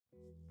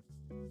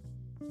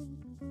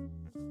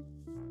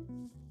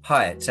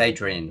Hi, it's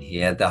Adrian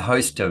here, the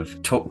host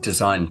of Talk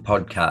Design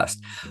podcast.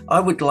 I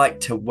would like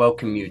to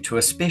welcome you to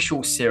a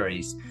special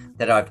series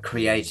that I've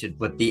created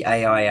with the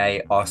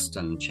AIA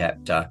Austin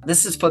chapter.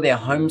 This is for their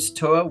homes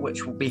tour,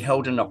 which will be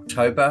held in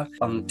October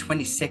on the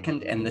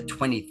 22nd and the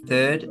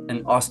 23rd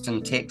in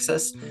Austin,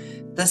 Texas.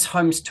 This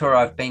homes tour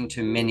I've been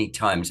to many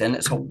times, and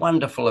it's a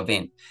wonderful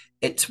event.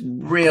 It's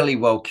really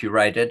well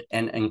curated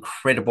and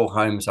incredible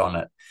homes on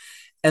it.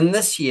 And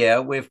this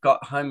year, we've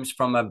got homes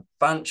from a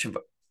bunch of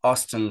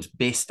Austin's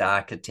best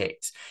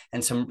architects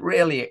and some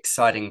really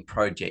exciting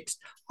projects.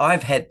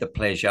 I've had the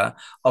pleasure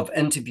of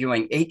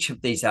interviewing each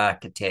of these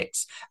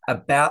architects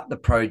about the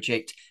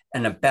project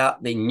and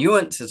about the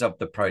nuances of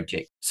the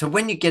project. So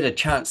when you get a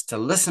chance to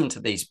listen to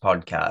these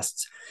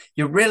podcasts,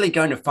 you're really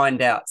going to find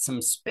out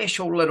some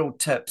special little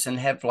tips and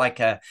have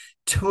like a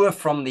tour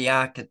from the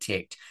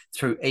architect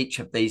through each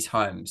of these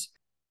homes.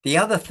 The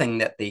other thing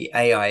that the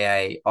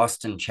AIA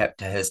Austin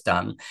chapter has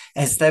done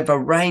is they've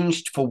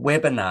arranged for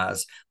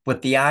webinars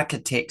with the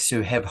architects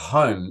who have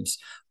homes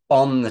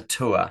on the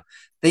tour.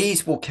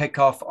 These will kick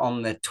off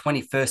on the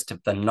 21st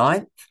of the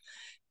 9th,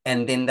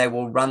 and then they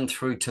will run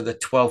through to the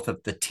 12th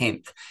of the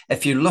 10th.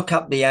 If you look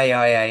up the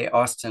AIA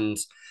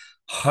Austin's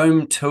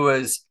home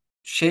tours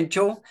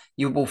schedule,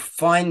 you will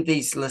find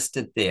these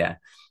listed there.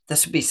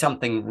 This will be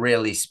something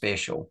really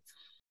special.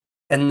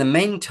 In the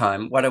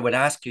meantime, what I would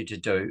ask you to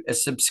do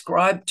is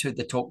subscribe to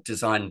the Talk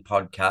Design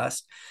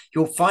podcast.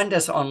 You'll find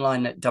us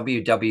online at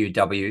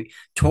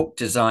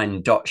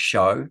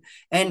www.talkdesign.show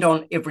and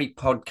on every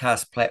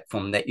podcast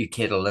platform that you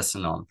care to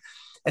listen on.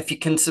 If you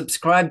can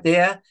subscribe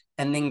there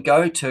and then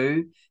go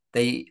to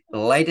the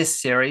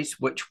latest series,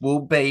 which will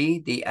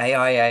be the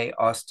AIA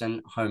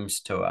Austin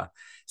Homes Tour.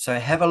 So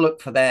have a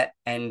look for that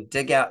and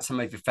dig out some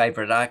of your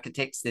favorite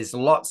architects. There's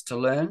lots to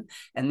learn.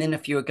 And then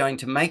if you're going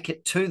to make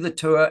it to the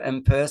tour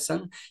in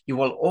person, you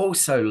will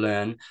also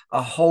learn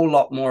a whole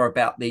lot more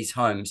about these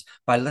homes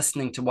by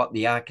listening to what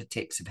the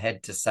architects have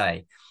had to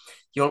say.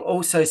 You'll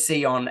also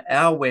see on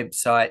our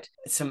website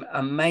some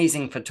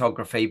amazing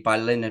photography by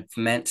Leonard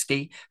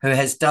Formansky, who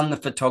has done the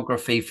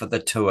photography for the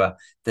tour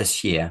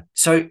this year.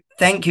 So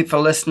thank you for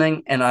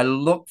listening, and I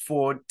look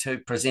forward to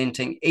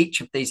presenting each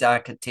of these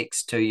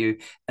architects to you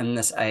in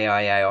this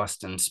AIA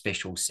Austin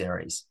special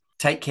series.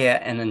 Take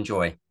care and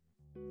enjoy.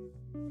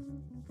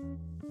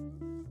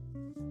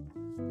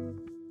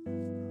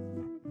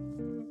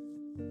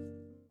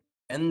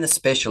 In the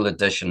special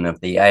edition of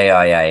the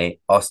AIA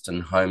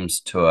Austin Homes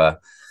Tour,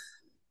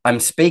 I'm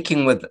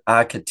speaking with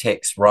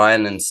architects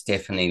Ryan and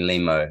Stephanie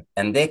Lemo,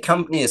 and their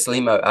company is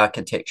Lemo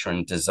Architecture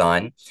and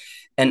Design.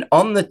 And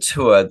on the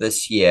tour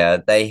this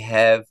year, they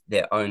have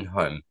their own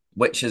home,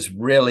 which is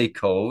really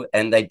cool.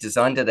 And they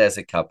designed it as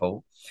a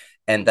couple,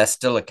 and they're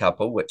still a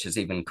couple, which is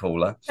even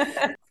cooler.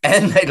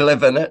 And they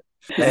live in it.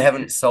 They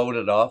haven't sold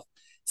it off.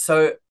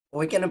 So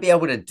we're going to be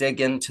able to dig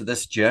into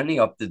this journey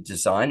of the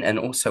design and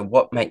also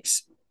what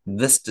makes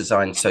this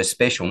design so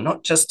special,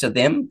 not just to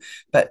them,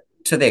 but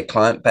to their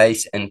client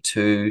base and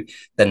to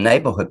the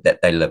neighborhood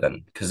that they live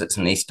in, because it's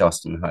an East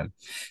Austin home.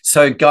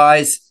 So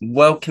guys,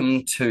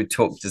 welcome to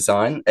Talk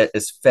Design. It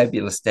is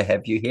fabulous to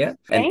have you here.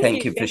 And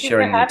thank you for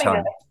sharing your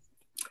time.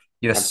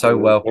 You're so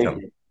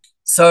welcome.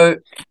 So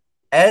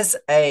as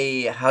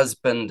a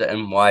husband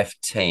and wife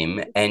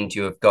team, and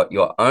you have got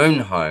your own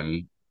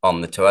home on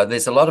the tour,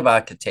 there's a lot of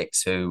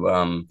architects who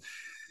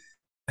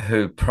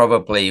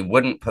probably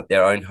wouldn't put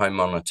their own home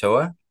on a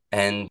tour.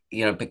 And,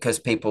 you know, because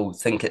people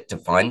think it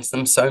defines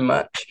them so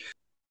much.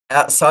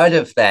 Outside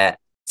of that,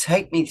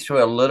 take me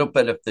through a little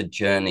bit of the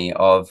journey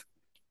of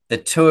the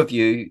two of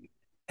you,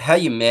 how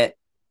you met,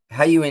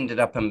 how you ended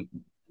up in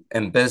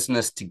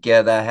business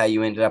together, how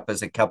you ended up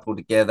as a couple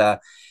together,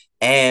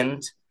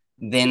 and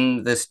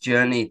then this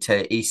journey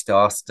to East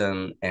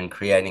Austin and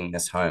creating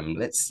this home.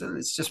 Let's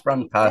just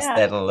run past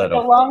that a little.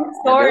 It's a long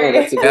story.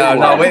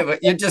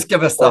 You just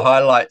give us the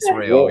highlights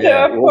reel.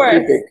 We'll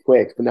keep it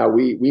quick. But no,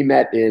 we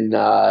met in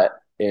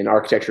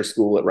architecture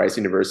school at Rice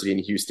University in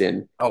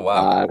Houston. Oh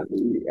wow!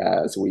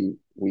 So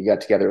we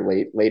got together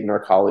late in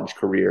our college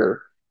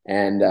career,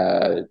 and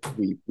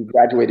we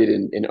graduated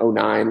in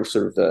 2009. We're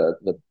sort of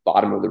the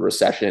bottom of the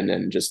recession,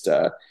 and just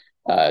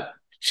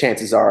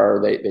chances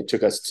are they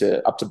took us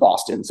up to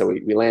Boston. So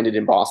we landed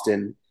in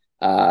Boston,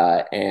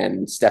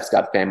 and Steph's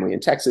got family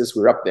in Texas.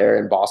 We were up there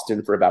in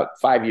Boston for about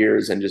 5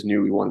 years and just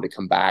knew we wanted to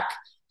come back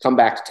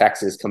to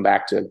Texas, come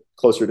back to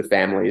closer to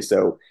family.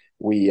 So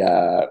we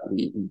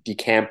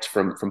decamped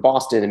from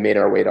Boston and made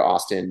our way to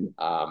Austin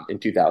in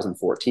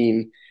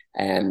 2014,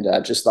 and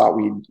just thought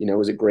it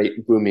was a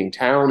great booming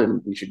town,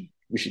 and we should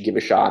give a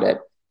shot at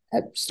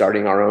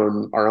starting our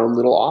own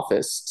little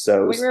office.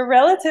 So we were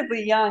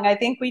relatively young. I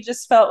think we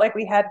just felt like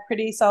we had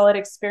pretty solid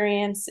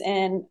experience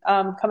in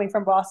coming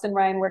from Boston.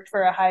 Ryan worked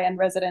for a high-end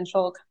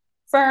residential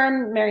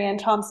firm, Marianne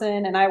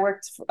Thompson, and I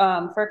worked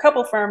for a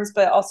couple firms,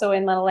 but also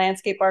in the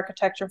landscape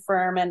architecture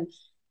firm and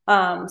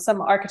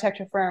some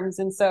architecture firms.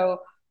 And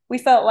so we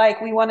felt like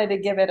we wanted to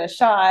give it a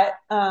shot.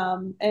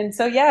 And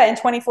so, in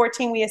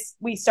 2014,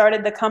 we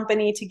started the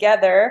company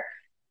together.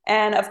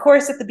 And of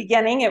course, at the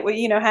beginning, it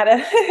had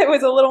it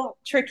was a little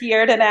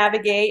trickier to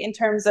navigate in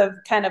terms of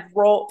kind of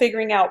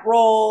figuring out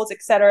roles,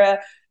 et cetera.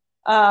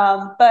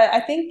 But I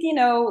think,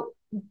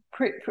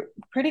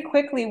 pretty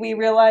quickly we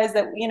realized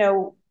that,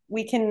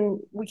 we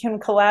can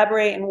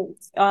collaborate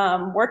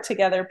and work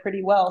together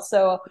pretty well.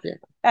 So,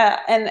 Yeah.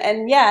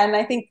 And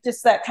I think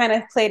just that kind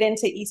of played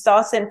into East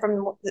Austin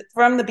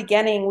from the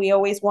beginning. We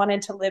always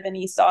wanted to live in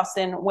East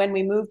Austin. When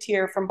we moved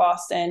here from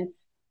Boston,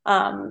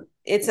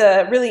 it's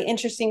a really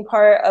interesting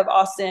part of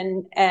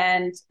Austin,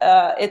 and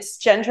it's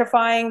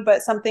gentrifying,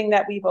 but something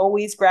that we've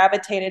always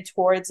gravitated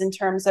towards in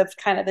terms of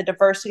kind of the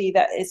diversity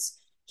that is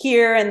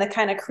here and the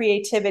kind of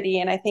creativity.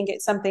 And I think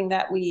it's something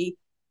that we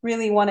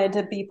really wanted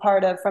to be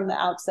part of from the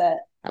outset.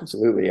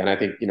 Absolutely. And I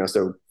think,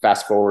 so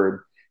fast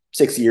forward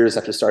 6 years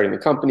after starting the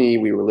company,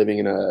 we were living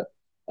in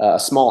a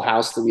small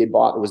house that we had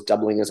bought that was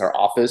doubling as our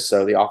office.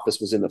 So the office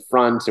was in the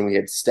front, and we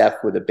had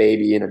Steph with a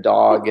baby and a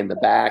dog in the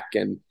back,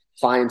 and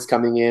clients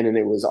coming in, and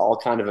it was all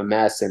kind of a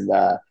mess. And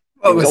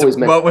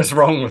what was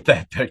wrong with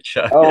that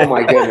picture? Oh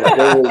my goodness, it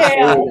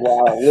was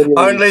wild.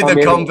 Literally only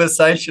the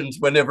conversations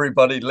when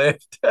everybody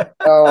left.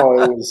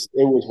 Oh, it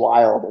was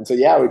wild. And so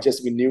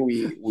we knew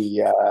we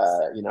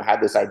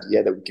had this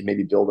idea that we could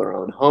maybe build our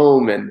own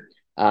home, and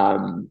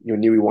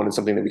knew we wanted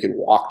something that we could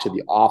walk to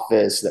the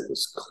office, that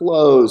was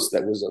close,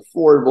 that was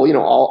affordable,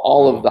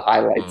 all of the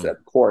highlights, of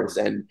course.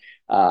 And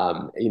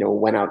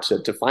went out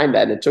to find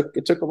that, and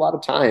it took a lot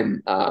of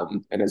time.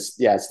 And as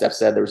Steph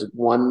said, there was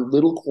one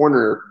little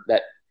corner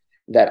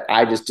that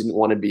I just didn't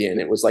want to be in.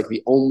 It was like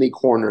the only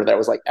corner that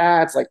was like,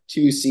 it's like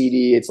too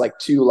seedy, it's like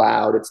too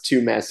loud, it's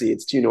too messy,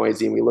 it's too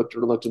noisy. And we looked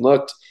and looked and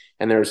looked,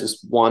 and there was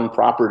this one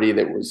property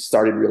that was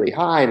started really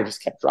high, and it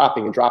just kept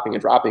dropping and dropping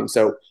and dropping.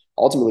 So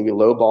ultimately, we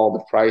lowballed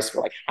the price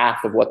for like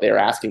half of what they were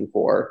asking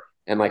for.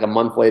 And like a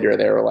month later,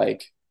 they were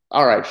like,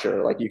 all right,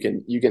 sure, like you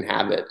can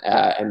have it.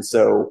 And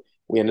so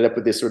we ended up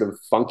with this sort of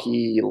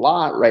funky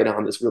lot right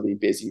on this really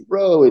busy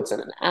road. It's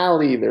in an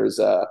alley. There's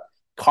a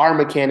car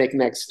mechanic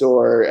next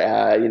door,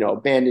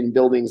 abandoned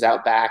buildings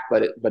out back,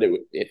 but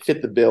it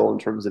fit the bill in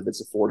terms of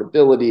its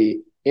affordability,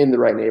 in the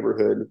right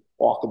neighborhood,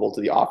 walkable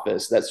to the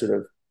office. That sort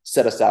of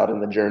set us out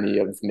on the journey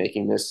of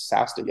making this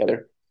house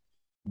together.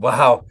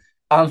 Wow.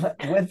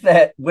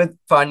 With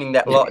finding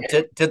that lot,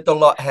 did the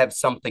lot have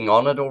something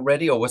on it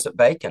already, or was it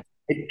vacant?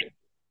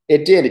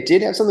 It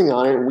did have something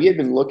on it. And we had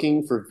been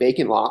looking for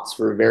vacant lots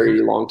for a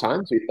very long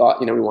time. So we thought,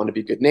 we want to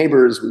be good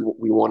neighbors.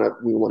 We want to,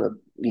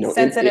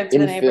 sensitive to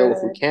the infill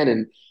if we can.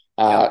 And,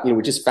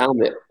 we just found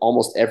that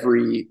almost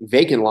every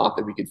vacant lot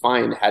that we could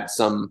find had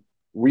some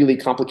really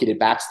complicated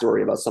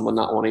backstory about someone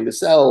not wanting to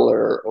sell,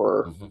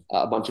 or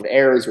a bunch of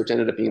errors, which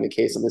ended up being the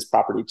case on this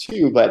property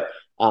too. But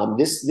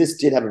this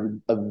did have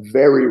a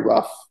very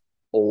rough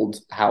old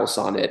house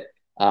on it.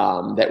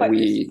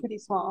 Pretty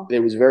small. It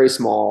was very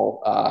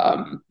small.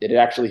 It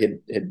actually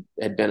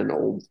had been an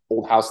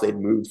old house. They'd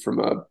moved from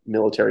a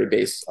military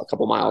base a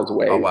couple miles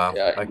away. Oh wow!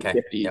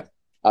 Okay. Yeah.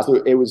 So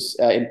it was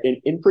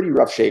in pretty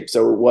rough shape.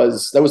 So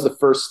that was the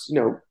first.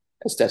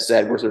 As Steph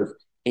said, we're sort of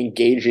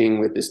engaging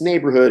with this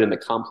neighborhood and the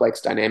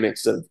complex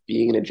dynamics of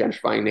being in a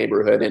gentrifying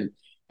neighborhood,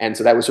 and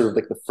so that was sort of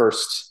like the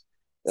first.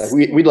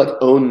 We'd like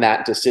own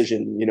that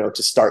decision,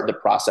 to start the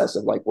process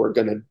of like we're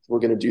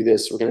gonna do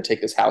this. We're gonna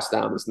take this house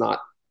down. It's not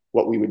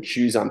what we would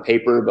choose on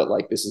paper, but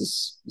like this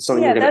is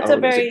something we're going to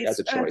own as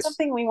a choice.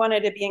 Something we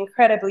wanted to be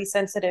incredibly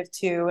sensitive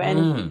to,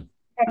 and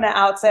from the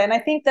outset. And I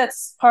think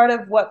that's part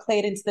of what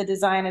played into the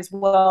design as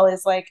well,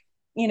 is like,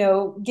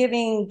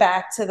 giving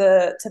back to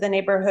the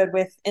neighborhood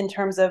in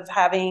terms of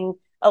having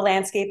a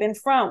landscape in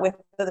front with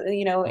the,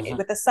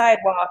 with the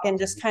sidewalk, and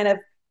just kind of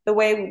the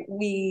way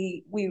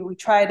we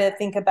try to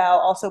think about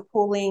also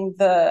pulling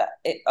the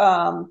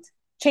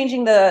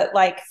changing the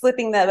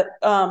flipping the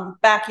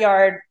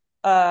backyard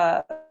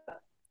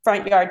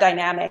front yard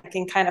dynamic,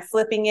 and kind of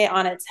flipping it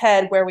on its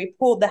head, where we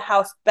pulled the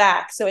house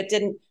back so it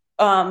didn't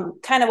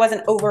kind of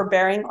wasn't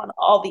overbearing on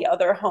all the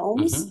other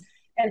homes.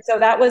 And so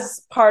that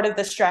was part of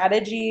the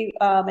strategy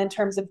in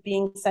terms of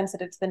being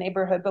sensitive to the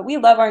neighborhood. But we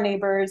love our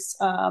neighbors,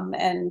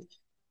 and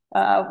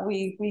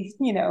we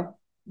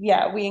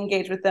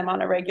engage with them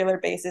on a regular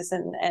basis.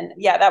 And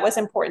that was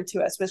important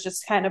to us, was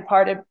just kind of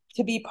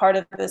to be part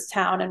of this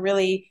town and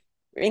really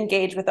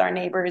engage with our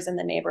neighbors in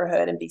the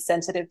neighborhood and be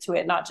sensitive to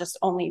it, not just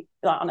only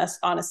on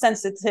a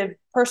sensitive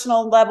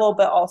personal level,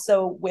 but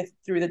also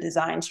through the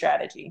design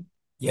strategy.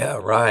 Yeah,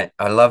 right.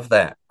 I love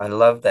that.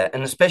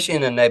 And especially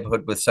in a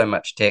neighborhood with so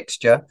much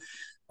texture,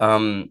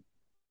 and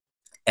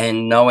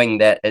knowing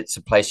that it's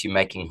a place you're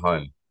making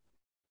home.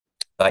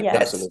 Like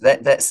that's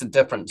the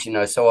difference,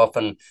 so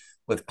often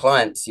with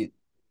clients,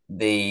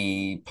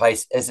 the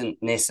place isn't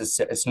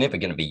necessary. It's never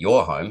going to be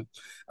your home.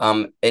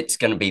 It's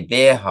going to be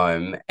their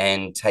home,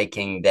 and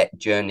taking that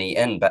journey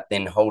in, but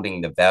then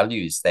holding the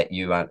values that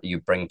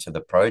you bring to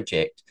the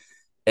project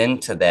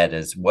into that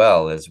as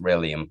well is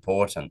really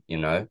important.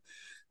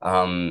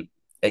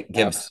 It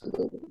gives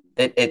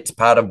it's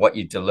part of what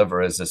you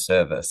deliver as a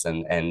service,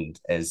 and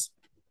as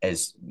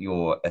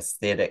your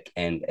aesthetic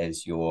and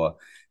as your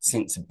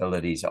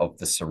sensibilities of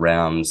the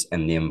surrounds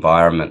and the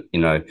environment.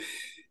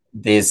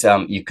 There's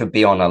you could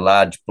be on a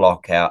large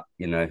block out,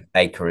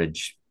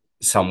 acreage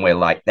somewhere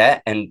like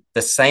that, and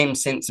the same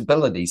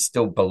sensibilities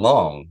still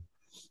belong.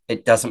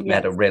 It doesn't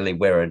matter really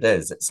where it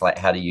is. It's like,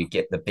 how do you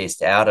get the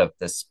best out of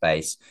this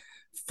space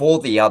for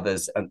the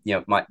others?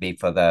 It might be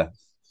for I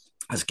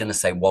was going to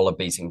say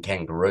wallabies and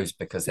kangaroos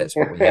because that's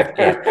what we have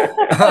here.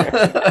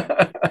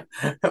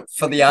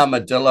 For the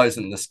armadillos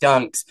and the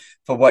skunks,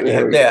 for what you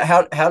have there.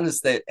 How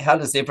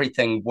does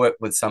everything work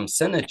with some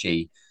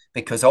synergy?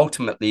 Because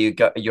ultimately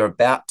you're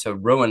about to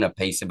ruin a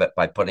piece of it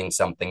by putting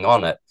something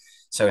on it.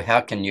 So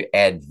how can you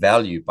add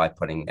value by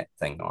putting that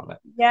thing on it?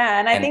 Yeah,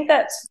 and I think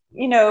that's,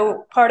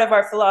 part of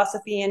our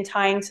philosophy in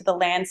tying to the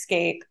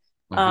landscape,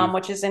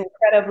 which is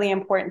incredibly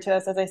important to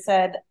us. As I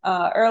said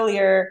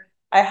earlier,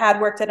 I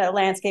had worked at a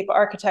landscape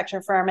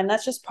architecture firm, and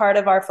that's just part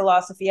of our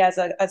philosophy as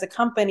a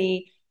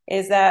company,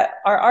 is that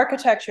our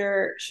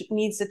architecture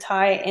needs to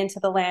tie into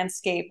the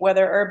landscape,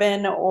 whether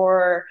urban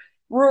or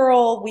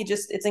rural.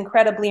 It's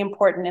incredibly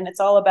important, and it's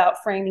all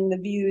about framing the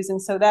views.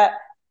 And so that,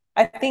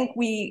 I think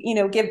we,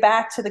 give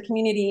back to the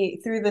community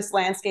through this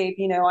landscape.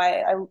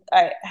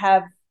 I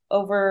have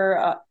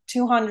over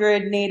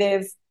 200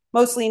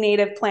 mostly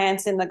native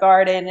plants in the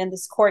garden in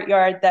this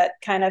courtyard that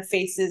kind of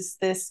faces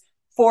this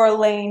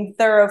 4-lane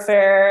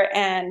thoroughfare,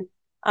 and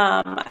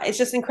it's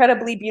just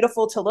incredibly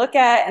beautiful to look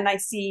at. And I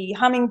see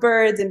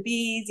hummingbirds and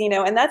bees,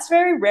 and that's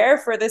very rare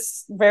for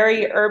this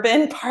very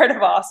urban part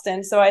of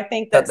Austin. So I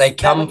think that they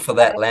come for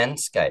that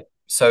landscape.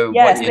 So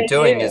yes, what you're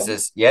doing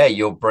is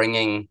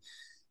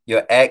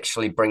you're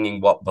actually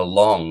bringing what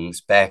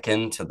belongs back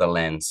into the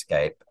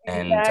landscape.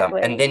 And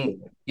exactly. And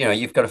then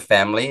you've got a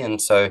family, and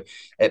so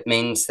it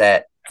means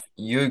that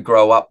you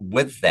grow up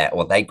with that,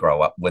 or they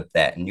grow up with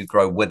that, and you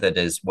grow with it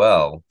as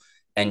well.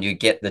 And you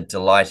get the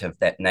delight of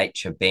that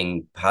nature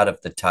being part of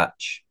the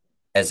touch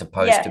as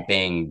opposed to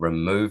being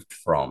removed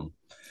from.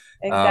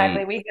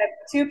 Exactly. We have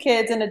 2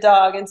 kids and a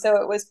dog. And so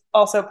it was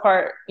also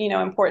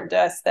important to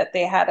us that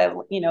they had a,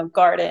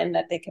 garden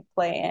that they could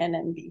play in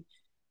and be.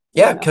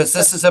 Yeah, because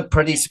this is a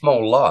pretty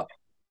small lot.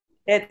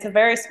 It's a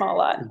very small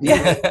lot.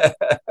 Yeah.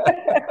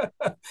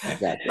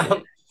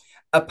 Exactly.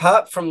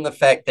 Apart from the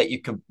fact that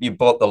you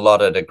bought the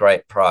lot at a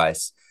great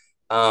price,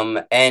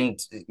 and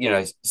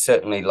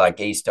certainly like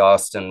East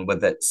Austin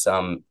with its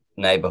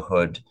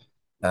neighborhood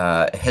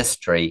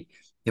history,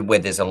 where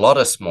there's a lot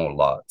of small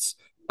lots.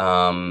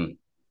 Apart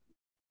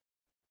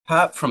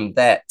from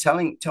that,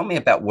 tell me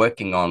about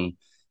working on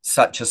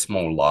such a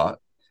small lot,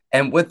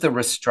 and with the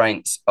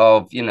restraints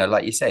of,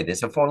 like you say,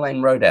 there's a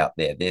 4-lane road out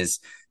there.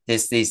 There's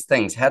these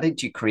things. How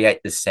did you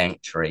create the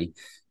sanctuary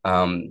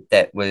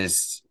that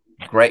was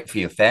great for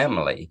your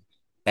family?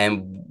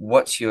 And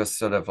what's your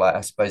sort of, like,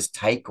 I suppose,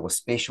 take or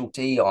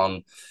specialty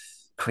on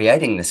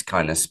creating this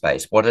kind of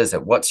space? What is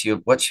it? What's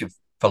your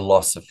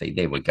philosophy?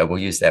 There we go. We'll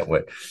use that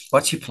word.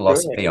 What's your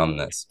philosophy on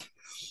this?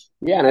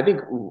 Yeah, and I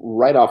think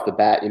right off the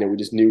bat, we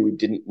just knew we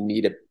didn't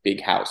need a big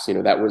house.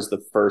 That was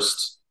the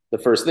first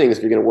thing. Is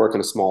if you're going to work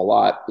on a small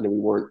lot, we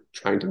weren't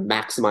trying to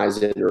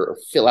maximize it or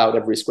fill out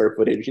every square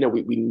footage.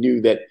 We knew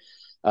that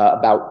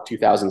about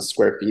 2,000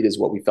 square feet is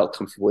what we felt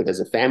comfortable with as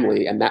a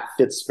family, and that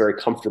fits very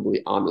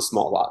comfortably on the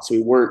small lot. So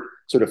we weren't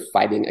sort of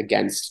fighting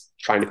against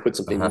trying to put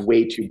something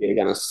way too big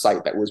on a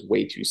site that was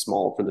way too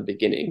small from the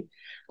beginning.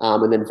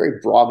 And then very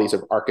broadly,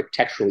 sort of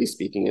architecturally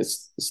speaking,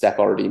 as Steph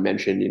already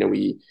mentioned,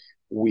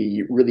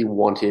 we really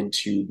wanted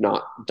to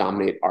not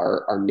dominate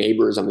our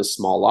neighbors on this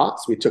small lot.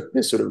 So we took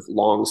this sort of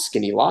long,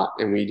 skinny lot,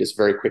 and we just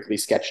very quickly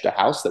sketched a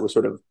house that was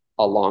sort of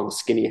a long,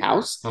 skinny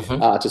house to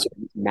sort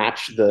of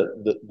match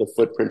the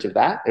footprint of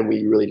that. And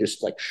we really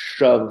just like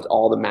shoved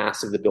all the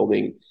mass of the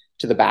building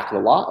to the back of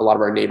the lot. A lot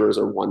of our neighbors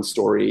are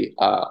 1-story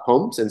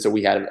homes, and so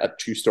we had a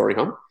 2-story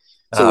home.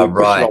 So we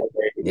pushed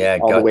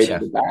it all the way to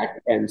the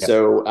back. And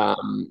so,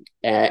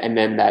 and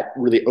then that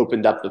really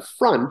opened up the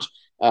front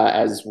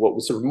as what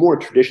would sort of more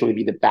traditionally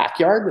be the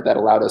backyard, that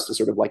allowed us to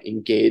sort of like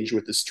engage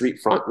with the street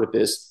front with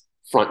this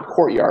front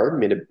courtyard,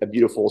 made a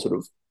beautiful sort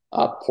of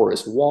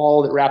porous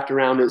wall that wrapped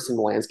around it. Some of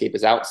the landscape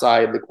is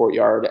outside the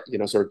courtyard,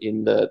 sort of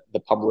in the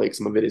public.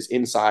 Some of it is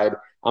inside.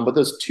 But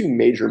those 2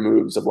 major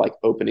moves of like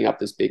opening up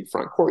this big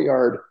front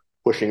courtyard,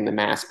 pushing the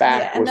mass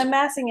back. Yeah, and the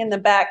massing in the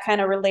back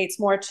kind of relates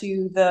more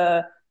to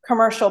the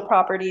commercial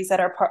properties that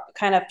are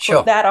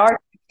that are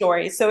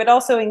stories. So it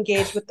also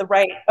engaged with the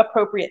right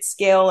appropriate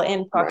scale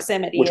and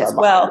proximity as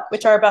well,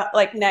 which are about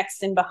like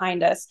next and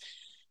behind us.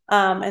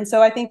 And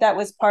so I think that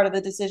was part of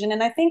the decision.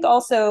 And I think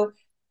also,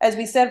 as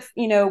we said,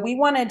 we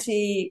wanted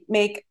to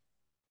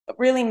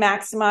really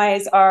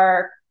maximize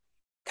our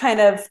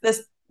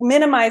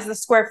minimize the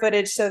square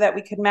footage so that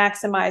we could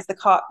maximize the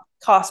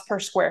cost per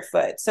square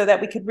foot, so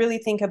that we could really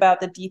think about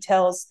the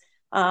details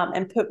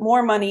and put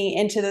more money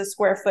into the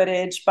square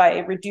footage by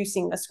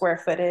reducing the square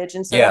footage.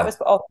 And so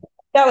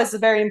that was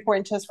very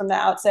important to us from the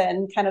outset,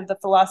 and kind of the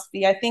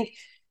philosophy. I think,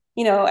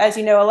 as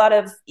a lot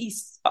of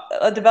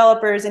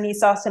developers in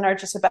East Austin are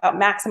just about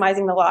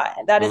maximizing the lot.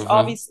 That is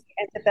obviously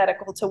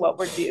antithetical to what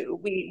we're doing.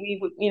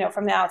 We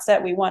from the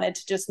outset, we wanted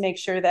to just make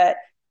sure that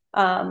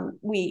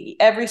We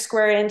every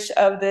square inch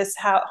of this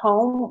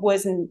home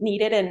was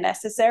needed and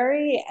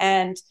necessary,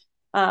 and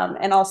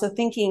also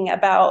thinking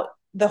about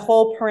the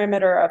whole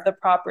perimeter of the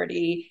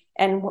property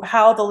and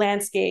how the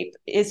landscape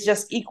is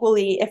just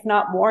equally, if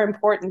not more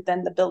important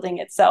than the building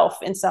itself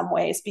in some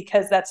ways,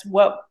 because that's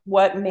what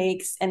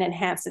makes and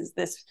enhances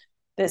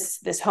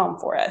this home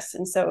for us.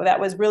 And so that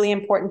was really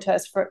important to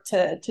us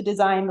to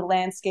design the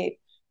landscape,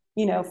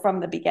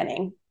 from the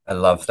beginning. I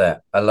love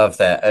that. I love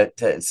that.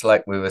 It's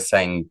like we were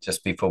saying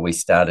just before we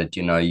started,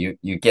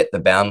 you get the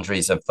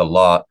boundaries of the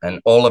lot and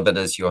all of it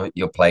is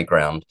your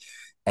playground.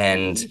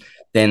 And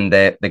then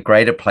the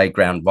greater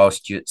playground,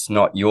 whilst it's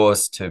not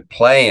yours to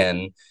play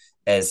in,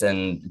 as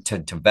in to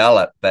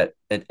develop, but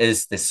it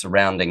is the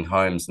surrounding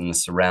homes and the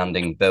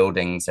surrounding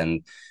buildings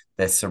and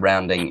the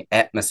surrounding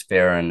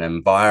atmosphere and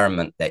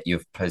environment that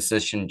you've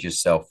positioned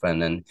yourself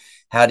in. And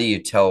how do you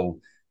tell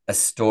a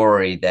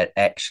story that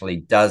actually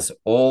does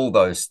all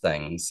those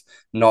things,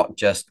 not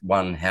just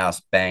one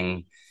house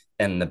bang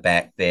in the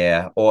back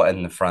there or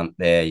in the front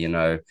there,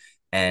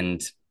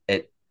 and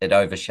it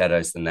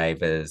overshadows the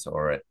neighbors,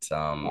 or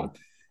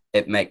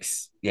it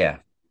makes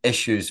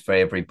issues for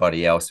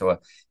everybody else, or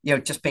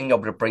just being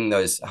able to bring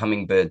those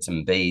hummingbirds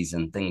and bees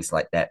and things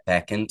like that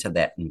back into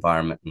that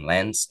environment and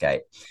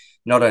landscape.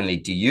 Not only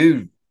do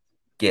you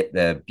get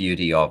the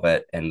beauty of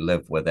it and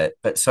live with it,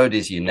 but so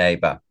does your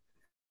neighbor.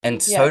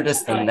 And so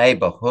does the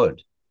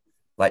neighborhood,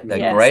 like the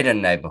greater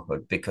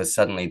neighborhood, because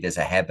suddenly there's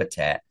a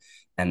habitat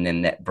and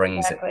then that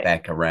brings it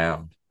back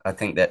around. I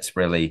think that's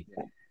really,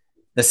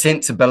 the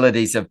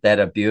sensibilities of that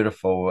are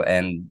beautiful.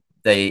 And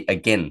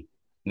again,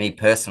 me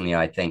personally,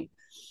 I think,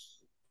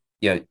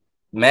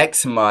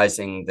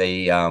 maximizing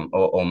the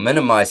or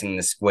minimizing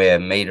the square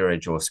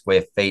meterage or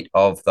square feet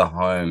of the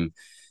home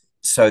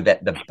so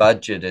that the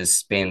budget is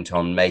spent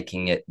on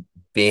making it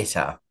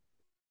better.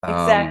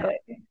 Exactly.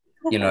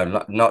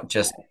 Not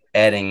just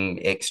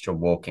adding extra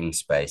walking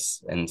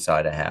space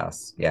inside a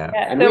house. Yeah.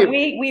 So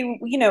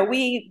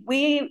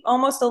we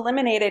almost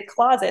eliminated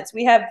closets.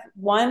 We have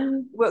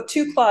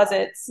two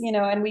closets,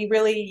 and we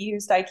really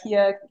used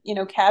IKEA,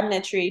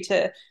 cabinetry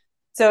to.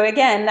 So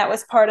again, that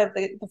was part of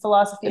the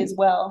philosophy as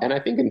well. And I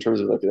think in terms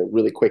of like a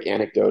really quick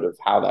anecdote of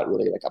how that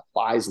really like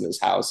applies in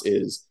this house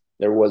is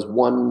there was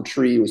one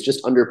tree, it was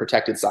just under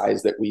protected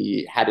size that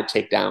we had to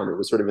take down. It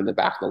was sort of in the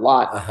back of the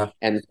lot.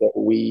 And so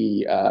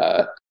we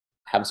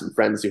have some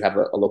friends who have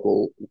a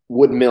local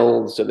wood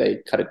mill. So they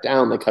cut it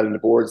down, they cut it into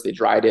boards, they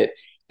dried it.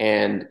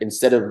 And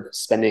instead of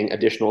spending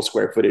additional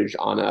square footage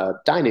on a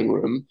dining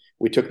room,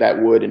 we took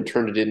that wood and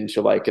turned it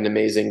into like an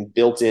amazing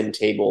built-in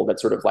table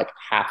that's sort of like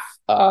half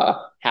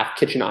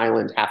kitchen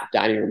island, half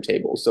dining room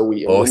table. So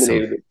we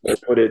eliminated the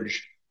square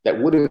footage that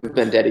would have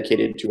been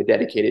dedicated to a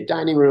dedicated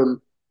dining room.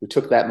 We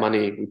took that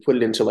money, we put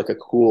it into like a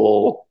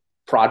cool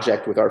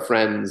project with our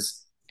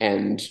friends,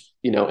 and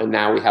and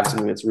now we have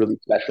something that's really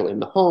special in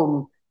the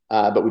home,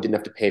 but we didn't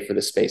have to pay for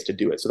the space to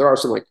do it. So there are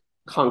some like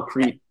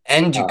concrete.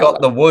 And you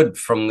got the wood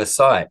from the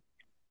site.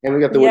 And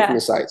we got the wood from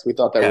the site. So we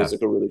thought that was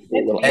like a really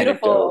cool little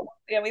anecdote.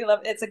 Yeah, we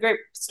love it. It's a great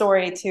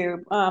story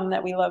too,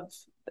 that we love.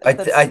 I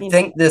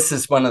think this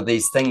is one of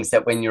these things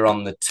that when you're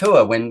on the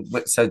tour,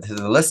 so to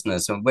the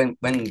listeners, when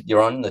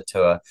you're on the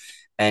tour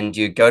and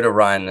you go to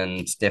Ryan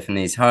and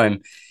Stephanie's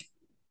home,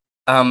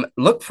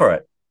 look for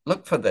it.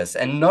 Look for this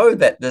and know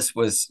that this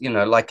was,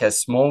 like a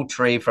small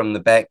tree from the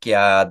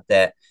backyard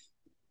that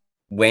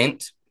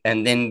went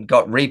and then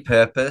got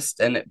repurposed,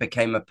 and it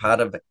became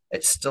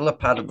it's still a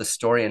part of the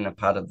story and a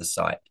part of the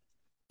site.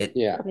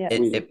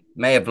 It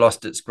may have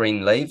lost its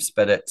green leaves,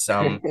 but it's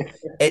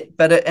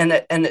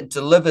it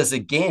delivers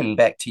again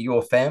back to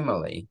your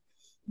family,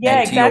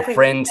 and to your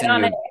friends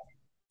and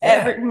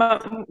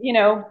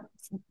your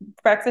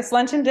breakfast,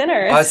 lunch, and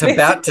dinner. I was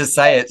about to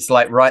say it's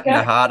like right in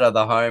the heart of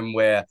the home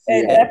where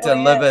it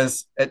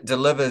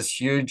delivers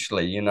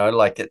hugely,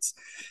 like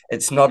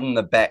it's not in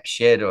the back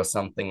shed or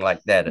something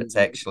like that. It's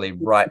actually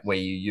right where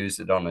you use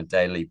it on a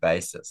daily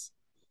basis.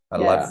 I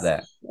love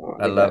that.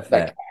 I love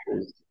that.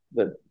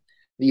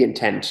 The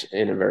intent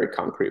in a very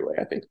concrete way,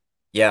 I think.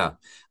 Yeah.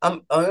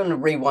 I'm going to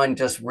rewind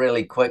just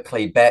really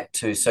quickly back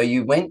to, so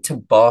you went to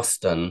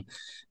Boston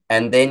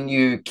and then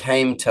you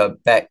came to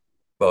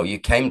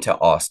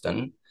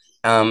Austin.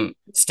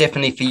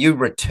 Stephanie, for you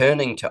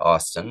returning to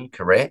Austin,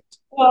 correct?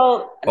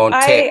 Well,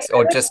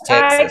 just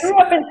Texas? I grew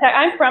up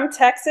I'm from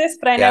Texas,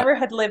 but I never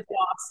had lived in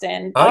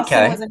Austin.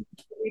 Austin was a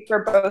city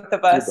for both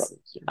of us.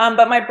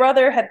 But my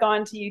brother had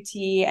gone to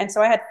UT, and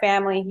so I had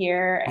family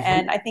here.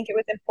 And I think it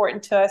was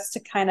important to us to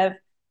kind of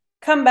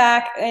come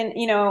back and,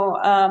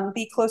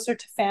 be closer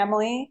to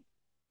family.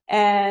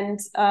 And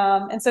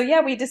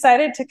so, we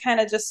decided to kind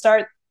of just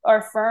start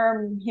our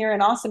firm here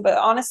in Austin, but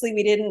honestly,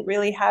 we didn't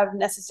really have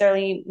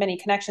necessarily many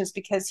connections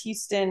because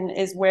Houston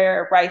is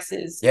where Rice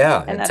is.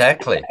 Yeah,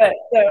 exactly.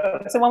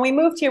 So when we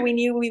moved here, we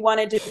knew we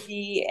wanted to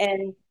be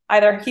in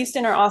either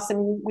Houston or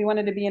Austin. We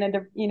wanted to be in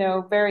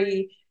a,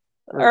 very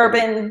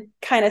urban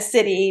kind of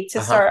city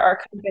to start our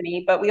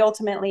company, but we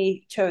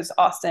ultimately chose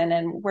Austin,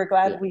 and we're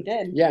glad we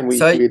did. Yeah, and we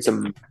had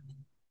some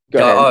Go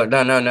ahead.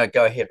 Oh, no.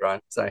 Go ahead,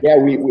 Ryan. Sorry. Yeah,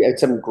 we had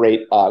some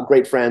great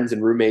friends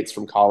and roommates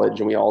from college,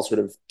 and we all sort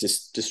of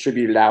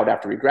distributed out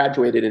after we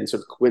graduated. And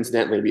sort of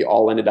coincidentally, we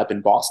all ended up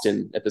in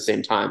Boston at the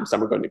same time.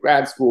 Some were going to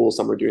grad school,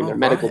 some were doing Oh, their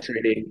medical right.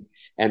 training,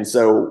 and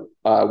so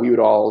we would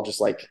all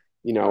just like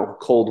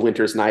cold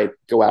winter's night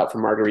go out for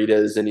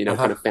margaritas and kind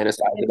Uh-huh. of fantasize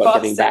In about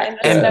getting Boston back in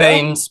the And to snow.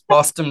 beans,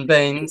 Boston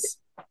beans.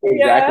 Yeah.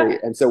 exactly.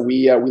 And so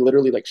we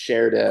literally like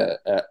shared a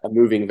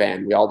moving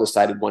van. We all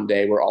decided one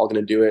day we're all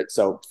going to do it.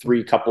 So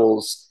three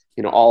couples,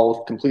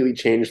 all completely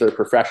changed their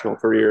professional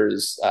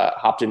careers,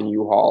 hopped in a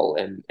U-Haul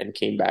and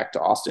came back to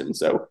Austin.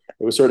 So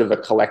it was sort of a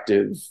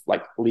collective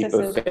like leap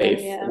of Decision, faith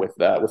yeah.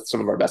 with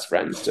some of our best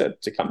friends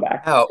to come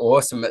back. How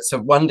awesome. It's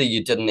a wonder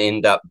you didn't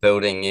end up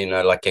building,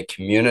 like a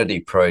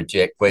community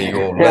project where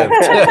you all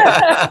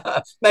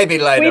lived. Maybe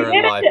we later in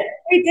did life.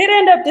 we did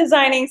end up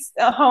designing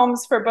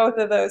homes for both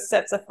of those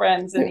sets of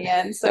friends in the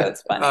end, so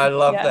it's I funny.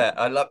 love Yeah.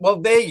 that.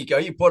 Well, there you go.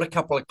 You brought a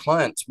couple of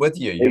clients with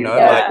you,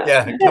 like, Exactly.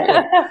 yeah, a couple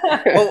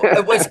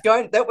of, well,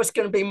 Yeah. that was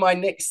going to be my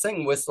next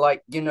thing was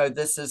like,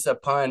 this is a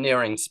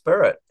pioneering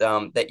spirit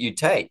that you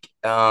take.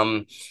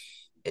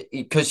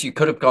 Because you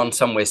could have gone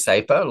somewhere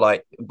safer,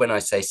 like when I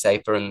say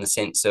safer in the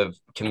sense of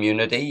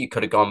community, you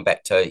could have gone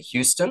back to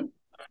Houston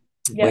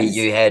where Yes.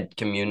 you had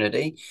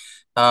community.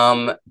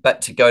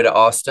 But to go to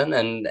Austin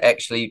and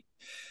actually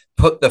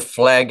put the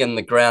flag in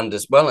the ground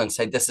as well and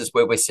say, this is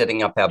where we're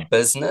setting up our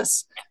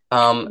business.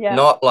 Yeah.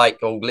 Not like,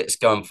 oh, let's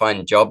go and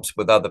find jobs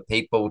with other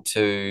people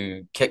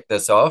to kick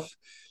this off.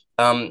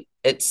 I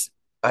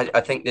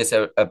think there's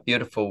a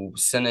beautiful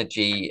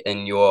synergy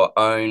in your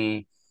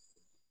own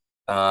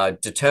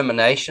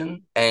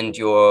determination and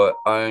your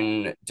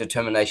own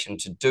determination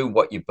to do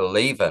what you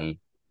believe in.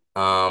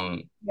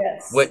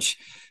 Yes. Which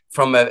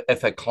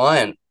if a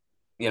client,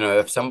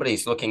 if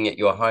somebody's looking at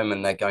your home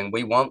and they're going,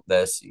 we want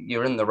this,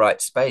 you're in the right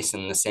space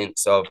in the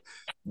sense of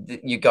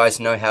you guys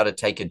know how to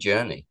take a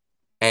journey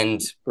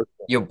and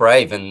you're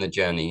brave in the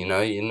journey. You're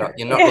not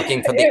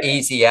looking for the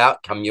easy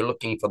outcome. You're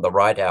looking for the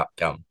right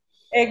outcome.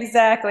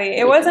 Exactly.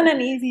 It wasn't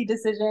an easy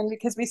decision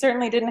because we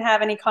certainly didn't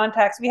have any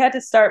contacts. We had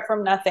to start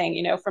from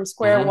nothing, from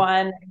square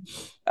one.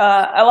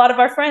 A lot of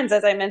our friends,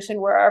 as I mentioned,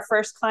 were our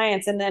first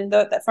clients. And then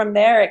from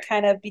there, it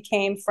kind of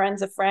became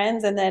friends of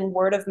friends and then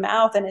word of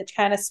mouth, and it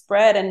kind of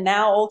spread. And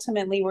now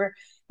ultimately we're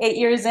 8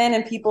 years in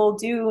and people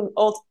do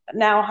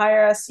now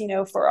hire us,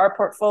 for our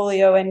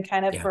portfolio and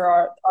kind of for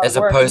our as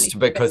work. Opposed to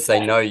because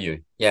they know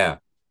you. Yeah.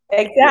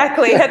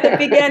 Exactly. At the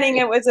beginning,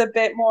 it was a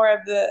bit more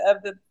of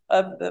the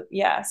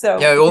yeah. So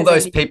yeah, all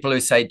those people who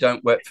say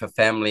don't work for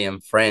family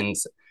and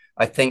friends.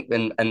 I think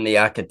in the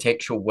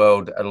architectural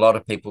world, a lot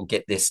of people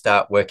get their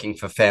start working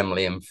for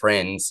family and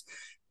friends,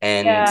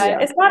 and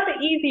it's not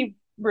the easy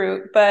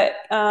route, but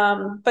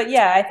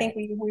yeah, I think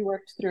we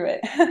worked through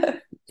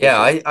it. Yeah,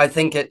 I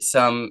think it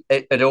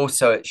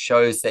also it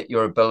shows that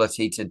your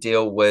ability to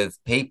deal with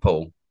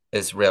people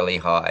is really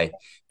high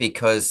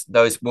because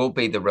those will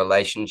be the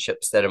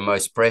relationships that are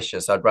most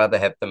precious. I'd rather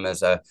have them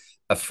as a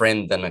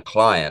friend than a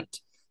client.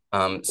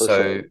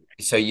 So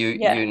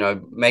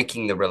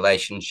making the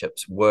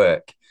relationships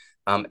work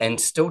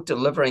and still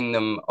delivering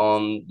them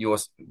on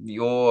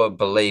your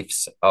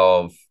beliefs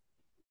of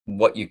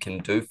what you can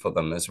do for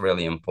them is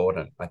really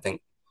important. I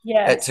think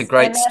it's a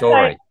great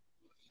story.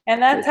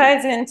 And that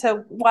ties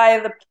into why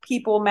the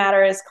people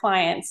matter as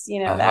clients,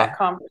 that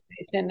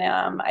conversation.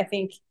 I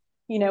think,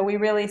 we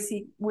really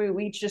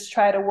we just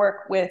try to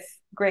work with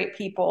great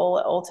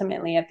people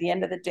ultimately at the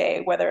end of the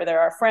day, whether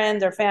they're our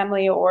friends or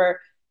family or,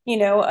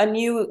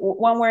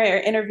 when we're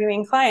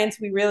interviewing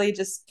clients, we really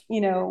just,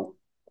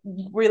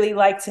 really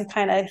like to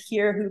kind of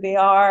hear who they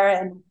are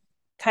and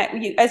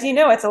as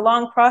it's a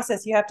long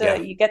process. You have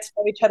to you get to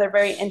know each other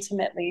very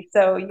intimately,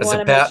 so you want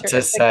to make sure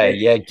to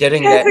say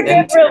getting that a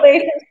good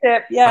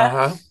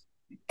relationship.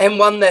 And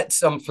one that's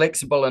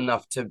flexible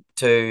enough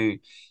to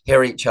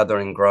hear each other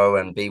and grow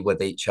and be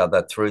with each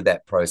other through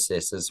that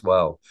process as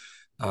well.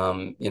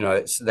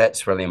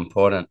 That's really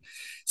important.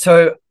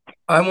 So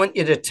I want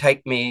you to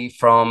take me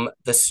from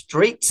the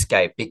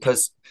streetscape,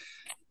 because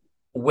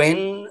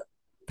when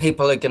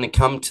people are going to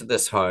come to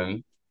this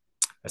home,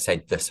 I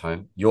say this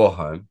home, your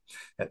home.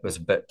 That was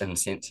a bit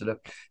insensitive.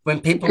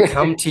 When people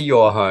come to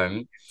your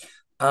home,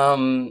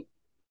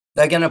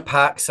 they're going to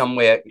park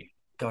somewhere,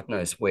 God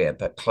knows where,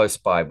 but close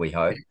by, we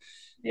hope.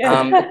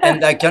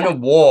 And they're going to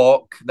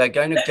walk. They're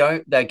going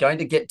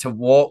to get to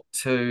walk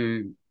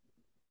to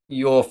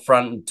your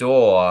front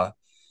door.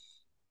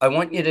 I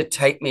want you to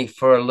take me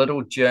for a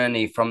little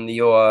journey from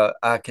your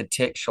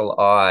architectural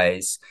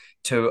eyes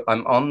to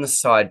I'm on the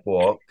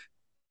sidewalk.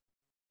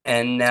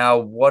 And now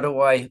where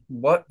do I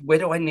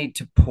need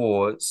to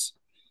pause?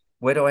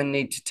 Where do I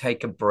need to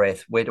take a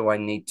breath? Where do I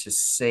need to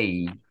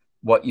see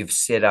what you've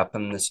set up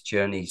in this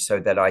journey so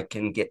that I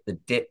can get the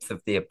depth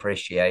of the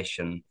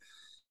appreciation?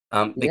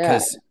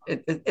 Because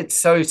it's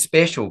so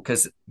special,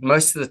 because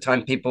most of the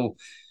time people,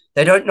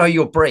 they don't know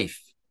your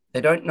brief.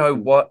 They don't know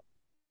what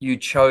you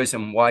chose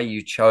and why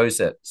you chose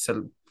it.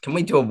 So Can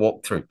we do a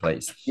walkthrough,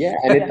 please? Yeah,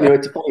 and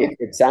it's funny.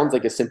 It sounds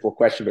like a simple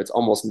question, but it's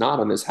almost not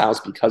on this house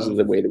because of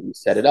the way that we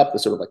set it up. The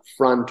sort of like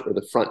front or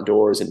the front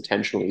door is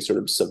intentionally sort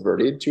of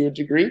subverted to a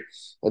degree,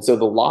 and so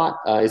the lot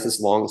is this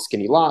long,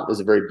 skinny lot. There's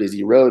a very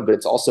busy road, but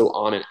it's also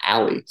on an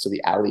alley. So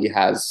the alley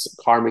has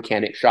car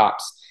mechanic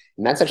shops,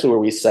 and that's actually where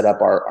we set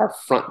up our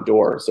front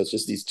door. So it's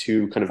just these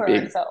two kind of for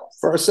big ourselves.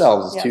 For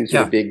ourselves, two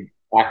sort of big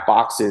black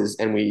boxes,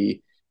 and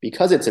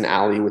because it's an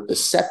alley with the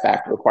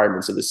setback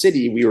requirements of the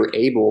city, we were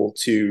able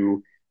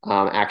to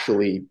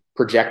actually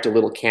project a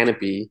little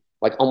canopy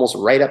like almost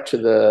right up to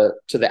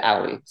the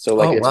alley. So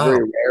like it's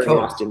very rare in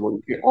Austin where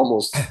you can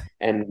almost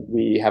and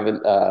we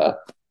haven't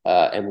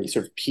and we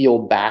sort of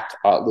peeled back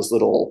this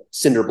little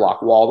cinder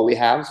block wall that we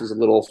have. So there's a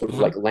little sort of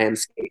like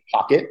landscape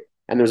pocket,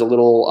 and there's a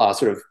little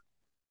sort of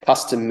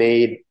custom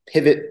made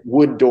pivot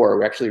wood door.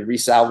 We actually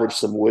resalvaged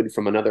some wood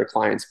from another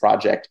client's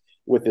project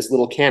with this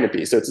little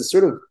canopy. So it's a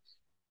sort of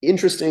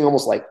interesting,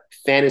 almost like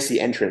fantasy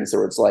entrance,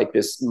 where it's like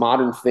this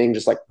modern thing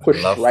just like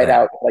pushed right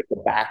out like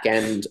the back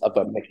end of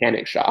a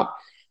mechanic shop.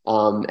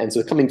 And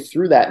so coming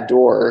through that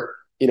door,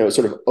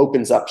 sort of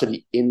opens up to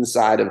the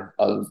inside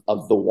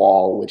of the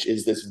wall, which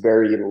is this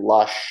very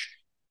lush,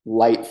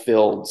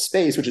 light-filled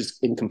space, which is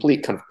in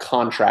complete kind of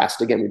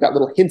contrast. Again, we've got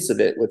little hints of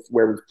it with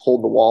where we've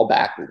pulled the wall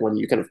back. When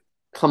you kind of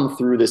come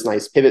through this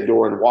nice pivot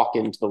door and walk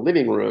into the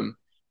living room,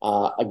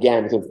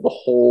 again, the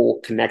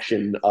whole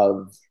connection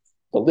of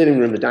the living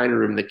room, the dining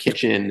room, the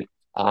kitchen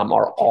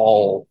are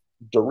all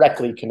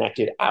directly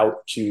connected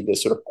out to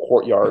this sort of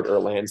courtyard or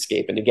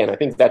landscape. And again, I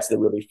think that's the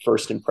really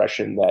first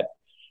impression that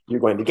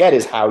you're going to get,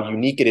 is how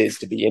unique it is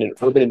to be in an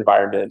urban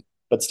environment,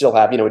 but still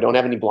have, we don't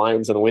have any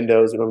blinds on the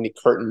windows, we don't have any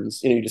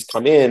curtains. You just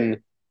come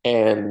in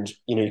and,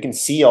 you can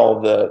see all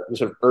the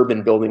sort of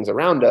urban buildings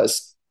around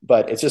us,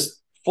 but it's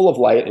just full of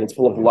light and it's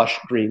full of lush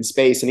green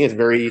space, and it's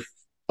very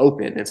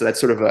open. And so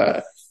that's sort of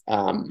a,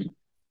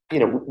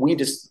 we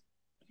just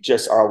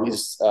are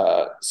always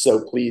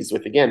so pleased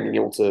with, again, being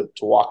able to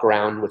walk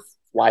around with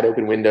wide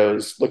open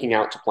windows, looking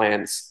out to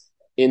plants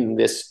in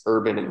this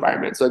urban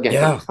environment. So again,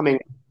 kind of coming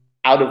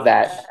out of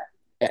that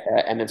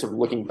and then sort of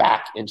looking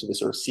back into the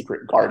sort of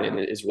secret garden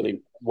is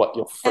really what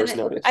you'll first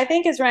notice. I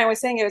think, as Ryan was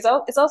saying,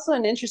 it's also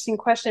an interesting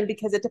question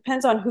because it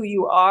depends on who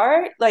you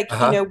are. Like,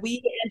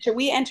 we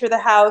enter the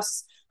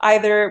house.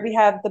 Either we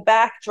have the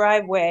back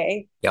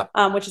driveway,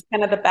 which is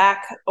kind of the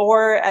back,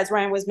 or as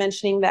Ryan was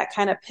mentioning, that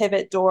kind of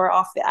pivot door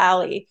off the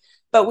alley.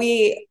 But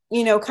we,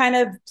 kind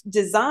of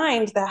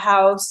designed the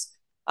house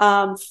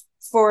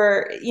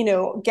for,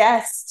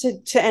 guests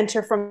to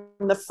enter from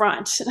the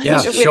front. Yeah,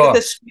 with sure.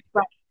 The street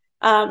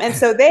front. And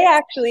so they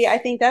actually, I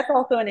think that's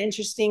also an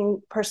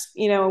interesting,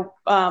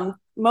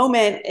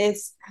 moment,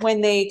 is when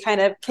they kind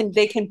of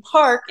they can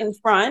park in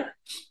front.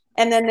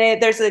 And then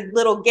there's a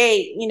little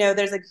gate,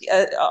 there's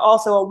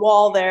also a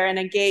wall there and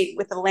a gate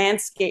with a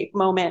landscape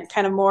moment,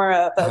 kind of more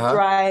of a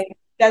dry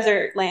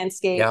desert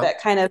landscape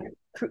that kind of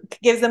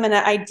gives them an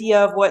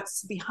idea of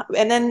what's behind.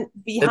 And then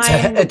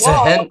behind it's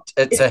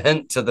a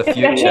hint to the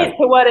future. It's a hint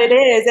to what it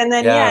is. And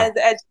then, as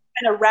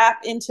you kind of wrap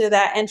into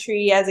that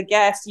entry as a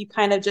guest, you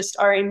kind of just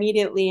are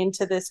immediately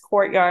into this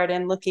courtyard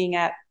and looking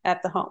at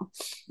the home.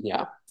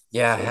 Yeah,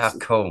 how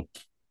cool.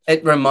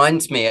 It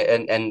reminds me,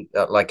 and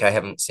like I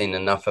haven't seen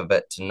enough of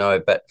it to know,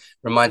 but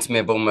reminds me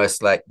of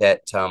almost like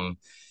that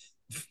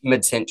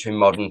mid-century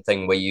modern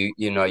thing where you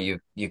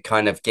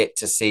kind of get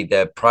to see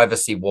the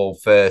privacy wall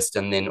first,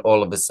 and then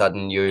all of a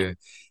sudden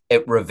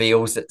it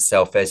reveals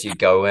itself as you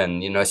go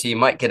in. So you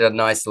might get a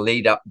nice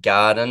lead-up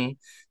garden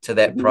to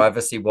that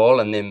privacy wall,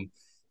 and then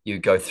you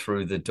go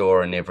through the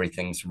door and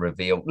everything's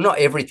revealed. Not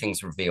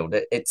everything's revealed.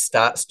 It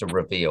starts to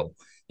reveal.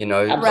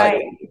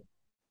 Right.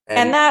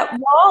 And that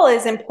wall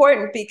is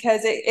important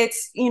because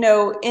it's,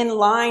 in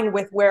line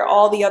with where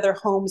all the other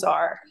homes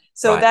are.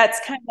 So that's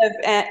kind of,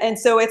 and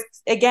so it's,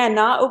 again,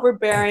 not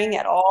overbearing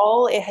at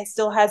all. It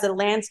still has a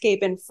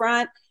landscape in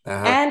front.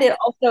 And it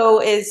also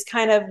is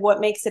kind of what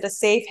makes it a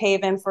safe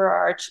haven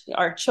for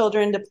our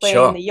children to play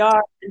in the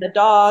yard, and the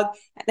dog.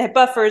 And it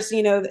buffers,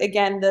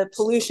 again, the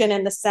pollution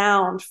and the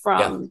sound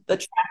from the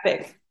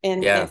traffic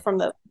from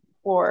the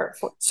four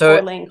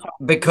lane car.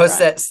 Because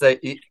that's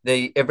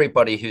the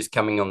everybody who's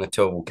coming on the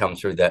tour will come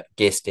through that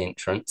guest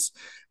entrance.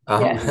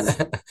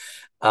 With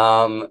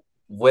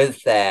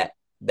that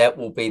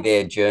will be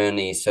their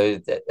journey. So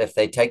that if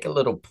they take a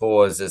little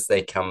pause as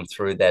they come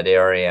through that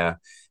area,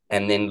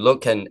 and then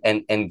look and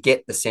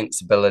get the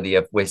sensibility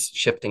of we're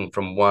shifting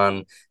from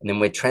one, and then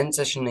we're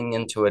transitioning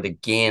into it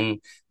again,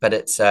 but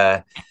it's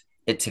a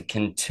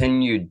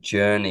continued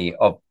journey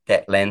of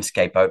that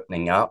landscape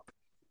opening up.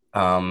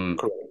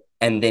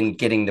 And then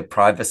getting the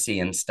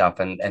privacy and stuff.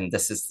 And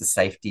this is the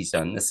safety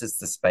zone. This is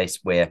the space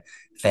where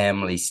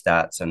family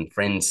starts and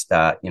friends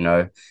start,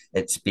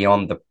 it's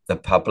beyond the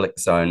public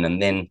zone.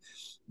 And then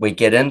we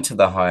get into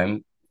the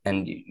home,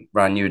 and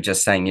Ryan, you were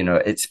just saying,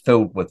 it's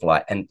filled with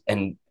light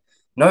and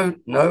no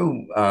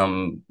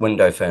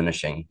window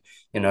furnishing.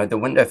 The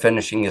window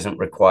furnishing isn't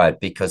required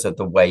because of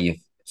the way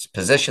you've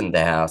positioned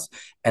the house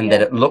and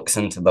that it looks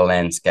into the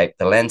landscape.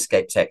 The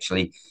landscape's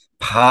actually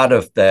part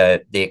of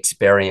the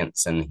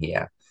experience in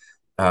here.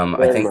 I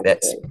Very think much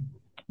that's so.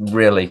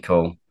 really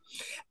cool.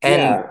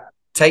 And Yeah.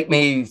 take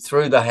me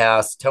through the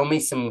house. Tell me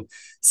some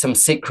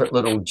secret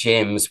little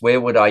gems.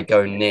 Where would I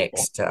go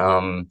next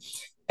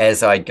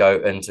as I go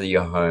into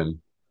your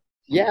home?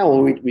 Yeah,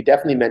 well, we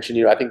definitely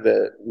mentioned, I think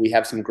we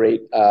have some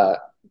great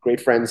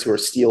friends who are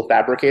steel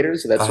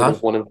fabricators. So that's sort Uh-huh.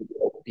 of one of the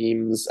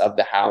themes of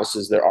the house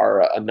is there are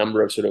a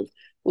number of sort of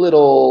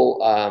little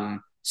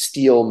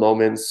steel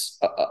moments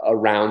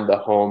around the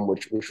home,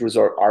 which was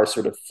our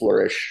sort of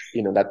flourish.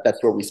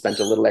 That's where we spent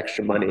a little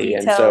extra money,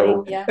 and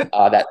Detailing, so yeah.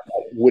 that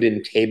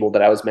wooden table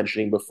that I was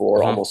mentioning before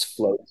Mhm. almost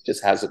floats,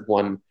 just has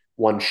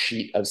one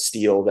sheet of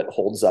steel that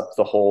holds up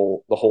the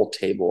whole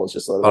table. It's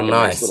just Oh, like a nice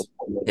nice. little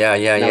moment. Yeah,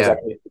 yeah, And that was yeah.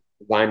 actually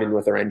designed in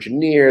with our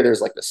engineer.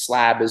 There's like the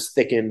slab is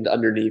thickened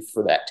underneath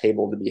for that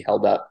table to be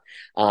held up.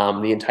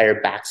 The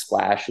entire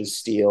backsplash is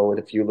steel with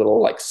a few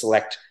little like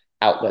select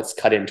outlets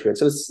cut into it.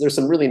 So there's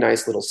some really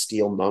nice little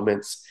steel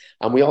moments.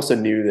 We also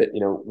knew that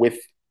with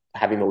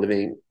having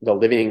the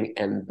living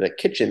and the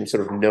kitchen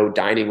sort of no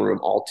dining room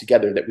all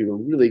together, that we were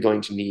really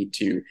going to need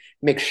to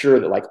make sure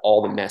that like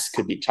all the mess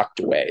could be tucked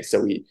away.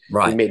 So we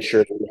Right. made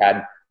sure that we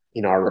had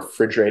our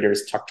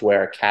refrigerators tucked away,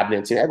 our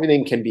cabinets,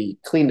 everything can be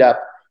cleaned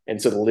up,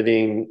 and so the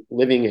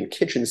living and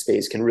kitchen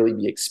space can really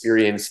be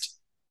experienced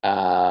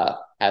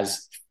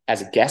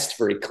as a guest,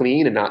 very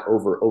clean and not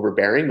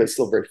overbearing, but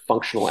still very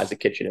functional as a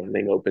kitchen.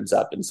 Everything opens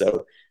up, and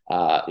so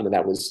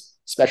that was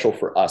special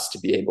for us to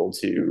be able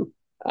to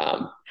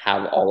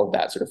have all of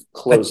that sort of I,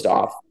 closed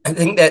off. I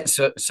think that's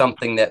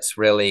something that's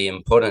really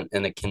important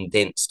in a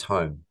condensed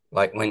home.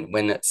 Like when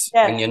Yes,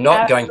 you're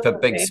not going for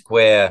big absolutely.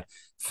 square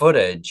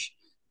footage,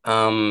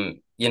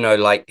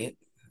 like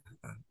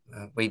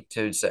we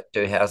do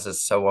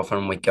houses so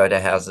often. We go to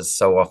houses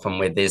so often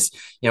where there's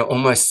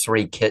almost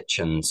three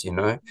kitchens.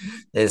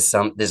 There's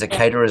a Yeah.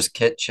 caterer's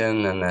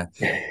kitchen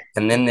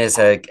and then there's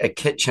a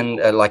kitchen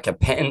like a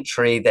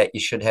pantry that you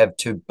should have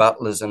two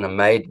butlers and a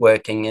maid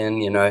working in.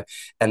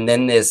 And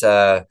then there's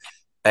a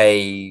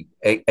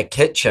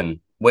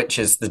kitchen which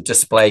is the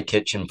display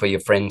kitchen for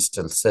your friends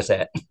to sit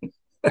at.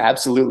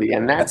 Absolutely.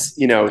 And that's,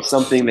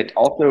 something that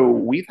also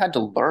we've had to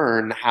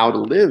learn how to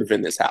live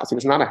in this house. And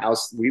it's not a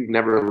house, we've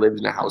never lived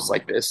in a house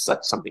like this,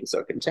 such something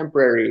so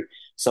contemporary,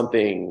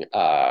 something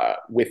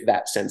with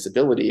that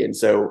sensibility. And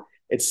so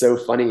it's so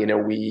funny,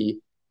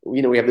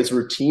 we have this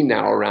routine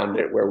now around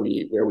it where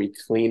we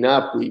clean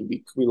up,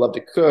 we love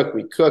to cook,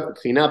 we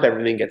clean up,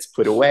 everything gets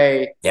put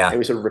away, Yeah. and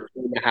we sort of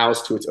return the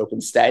house to its open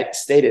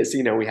status.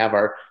 We have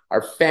our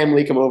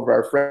family come over,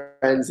 our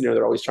friends,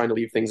 they're always trying to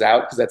leave things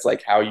out because that's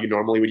like how you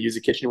normally would use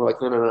a kitchen. We're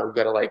like, no, no, no, we've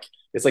got to like,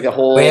 it's like a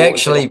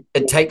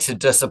It takes a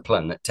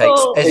discipline. It takes,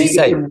 Well, as you it,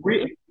 say,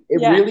 it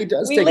yeah, really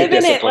does we take a live in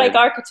it like discipline,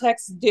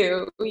 architects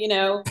do,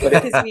 but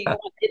because we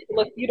want it to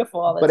look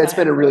beautiful all the it's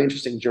been a time. really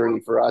interesting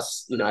journey for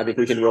us. I think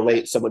we can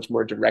relate so much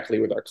more directly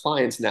with our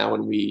clients now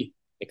when we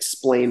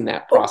explain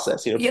that well,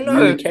 process,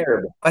 really care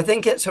about. I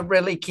think it's a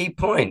really key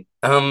point.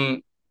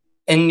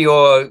 In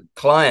your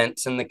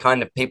clients and the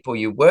kind of people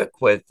you work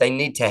with, they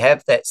need to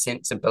have that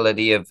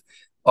sensibility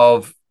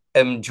of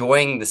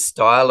enjoying the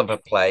style of a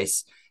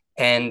place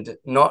and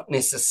not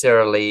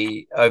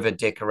necessarily over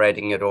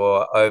decorating it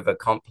or over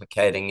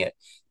complicating it.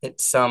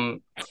 It's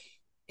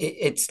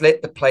it's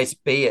let the place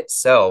be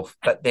itself,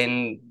 but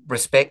then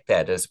respect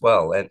that as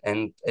well.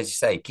 And as you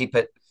say, keep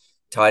it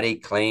tidy,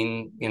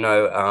 clean,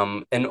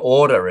 in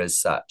order as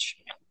such.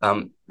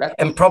 Um, That,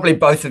 and probably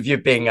both of you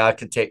being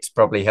architects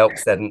probably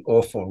helps that an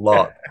awful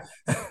lot.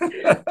 but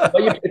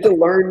it's a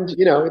learned,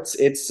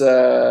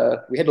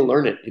 we had to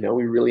learn it.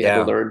 We really had to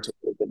Yeah, learn to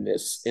live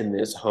in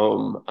this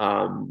home.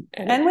 And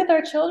And with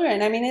our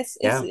children, I mean,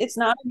 yeah. it's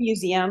not a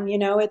museum,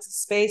 it's a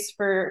space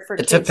for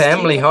It's a kids to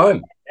family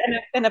home.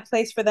 and a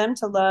place for them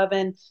to love.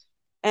 And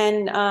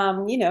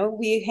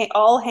we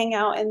all hang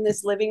out in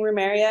this living room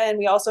area, and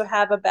we also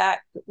have a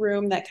back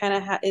room that kind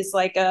of is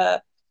like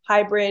a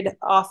hybrid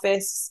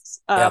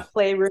office Yeah.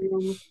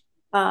 playroom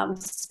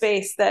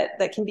space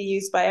that can be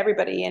used by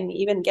everybody and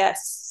even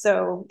guests.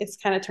 So it's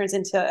kind of turns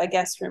into a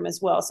guest room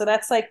as well. So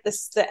that's like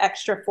the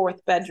extra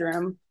fourth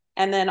bedroom.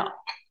 And then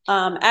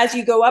as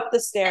you go up the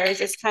stairs,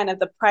 it's kind of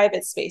the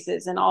private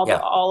spaces and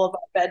Yeah. all of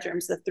our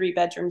bedrooms, the three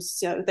bedrooms.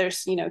 So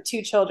there's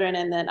two children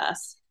and then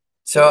us.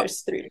 So So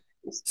there's three.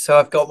 so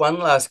I've got one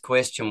last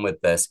question with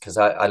this because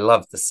I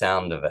love the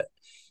sound of it.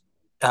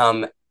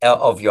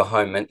 Of your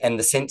home and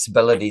the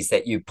sensibilities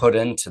that you put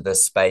into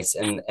this space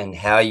and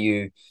how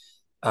you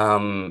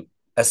are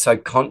so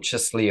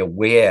consciously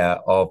aware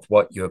of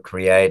what you're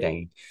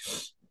creating.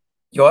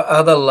 Your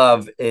other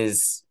love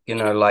is,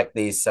 like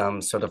these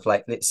sort of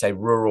like, let's say,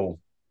 rural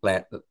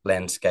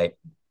landscape,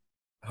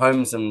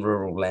 homes and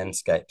rural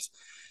landscapes.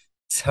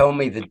 Tell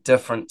me the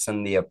difference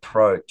in the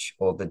approach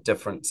or the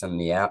difference in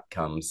the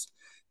outcomes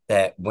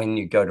that when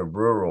you go to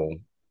rural,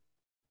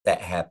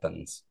 that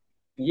happens.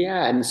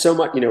 Yeah, and so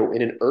much, in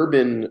an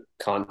urban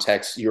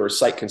context, your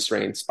site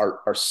constraints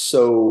are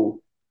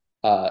so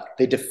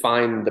they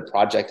define the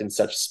project in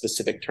such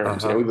specific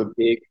terms. Uh-huh. We have a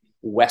big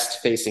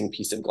west-facing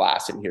piece of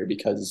glass in here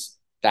because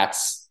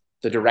that's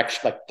the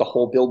direction, like the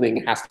whole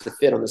building has to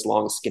fit on this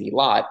long, skinny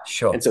lot.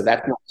 Sure. And so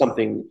that's not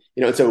something,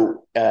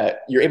 so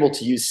you're able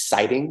to use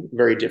siting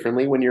very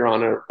differently when you're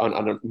on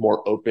a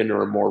more open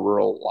or a more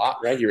rural lot,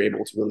 right? You're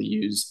able to really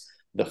use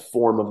the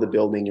form of the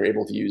building. You're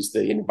able to use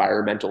the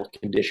environmental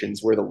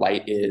conditions where the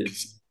light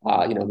is,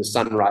 the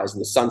sunrise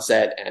and the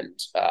sunset.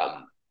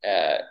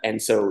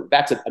 And so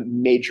that's a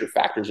major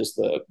factor. Just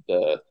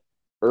the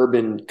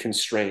urban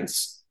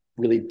constraints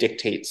really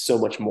dictate so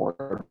much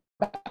more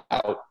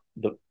about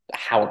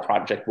how a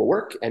project will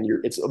work, and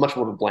it's much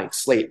more of a blank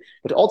slate.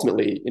 But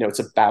ultimately, it's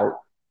about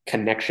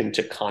connection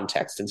to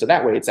context, and so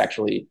that way, it's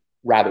actually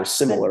rather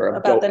similar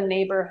about the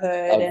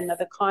neighborhood and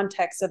the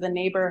context of the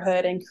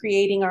neighborhood, and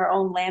creating our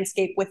own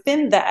landscape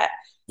within that.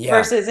 Yeah.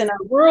 Versus in a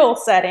rural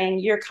setting,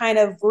 you're kind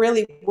of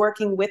really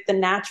working with the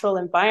natural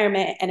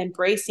environment and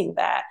embracing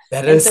that.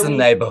 That is the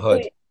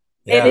neighborhood.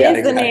 Yeah. It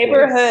is the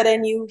neighborhood,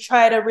 and you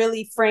try to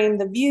really frame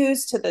the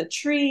views to the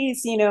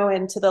trees,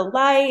 and to the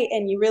light,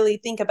 and you really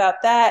think about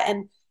that.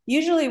 And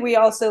usually we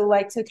also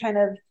like to kind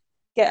of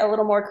get a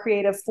little more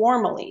creative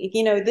formally.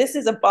 This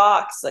is a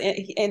box,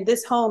 and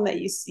this home that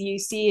you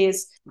see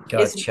is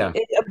gotcha.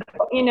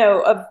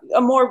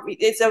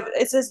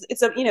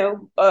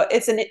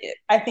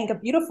 I think a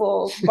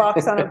beautiful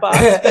box on a box.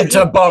 It's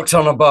a box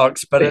on a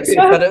box, but it's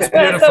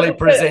beautifully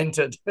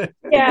presented.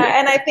 Yeah,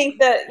 and I think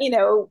that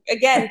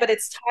again, but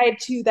it's tied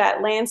to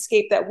that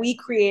landscape that we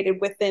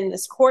created within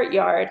this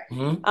courtyard.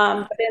 Mm-hmm.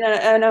 But in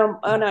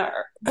a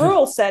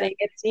rural setting,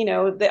 it's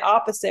the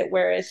opposite,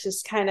 where it's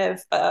just kind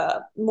of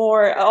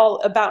more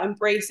all about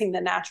embracing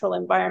the natural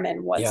environment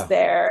and what's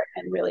there,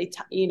 and really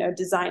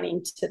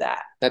designing to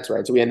that. That's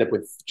right. So we end up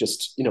with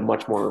just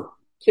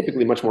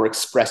typically much more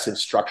expressive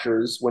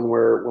structures when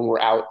we're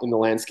out in the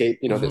landscape.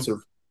 Mm-hmm. That sort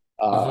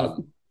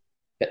of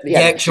the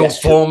actual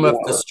form of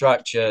the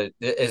structure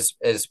is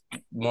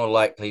more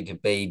likely to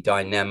be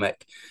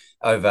dynamic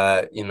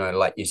over,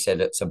 like you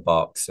said, it's a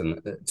box,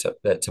 and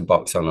it's a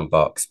box on a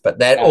box, but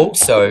that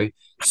also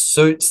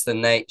suits the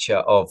nature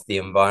of the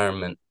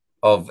environment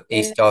of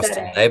East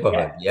Austin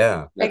neighborhood.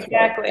 Yeah.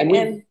 Exactly.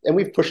 Right. And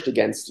we've pushed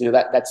against,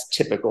 that's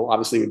typical.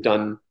 Obviously, we've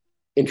done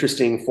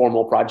interesting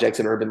formal projects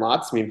in urban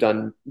lots. We've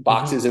done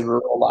boxes in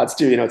rural lots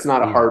too. It's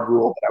not a hard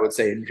rule, but I would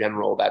say in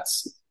general,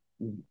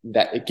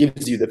 that it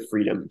gives you the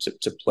freedom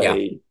to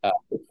play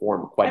the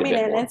form quite a bit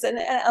more. And it's an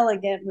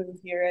elegant move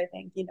here, I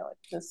think.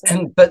 It's just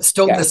but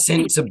still the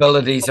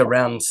sensibilities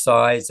around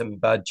size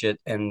and budget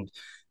and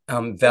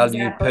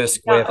value per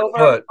square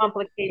foot.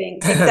 Complicating.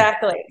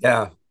 Exactly.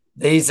 Yeah.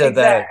 These are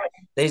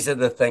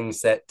the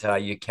things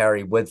that you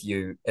carry with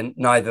you in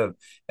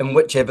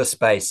whichever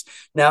space.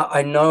 Now,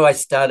 I know I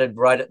started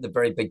right at the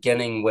very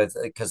beginning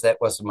because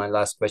that wasn't my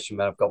last question,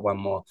 but I've got one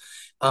more.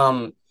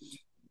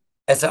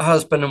 As a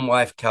husband and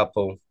wife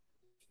couple,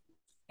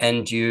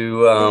 and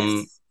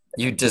you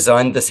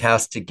designed this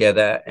house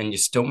together, and you're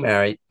still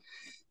married,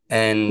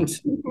 and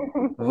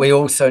we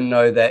also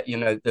know that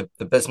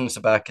the business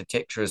of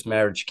architecture is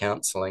marriage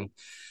counseling.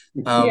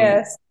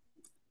 Yes.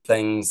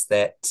 Things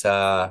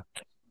that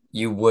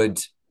you would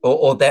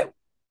or that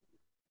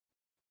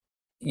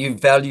you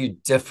value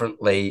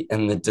differently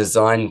in the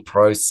design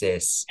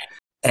process,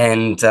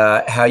 and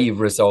how you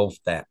resolved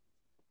that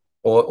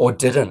or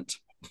didn't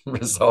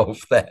resolve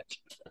that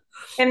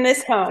in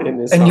this home,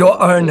 in your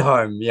own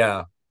home.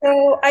 Yeah.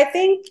 So I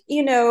think,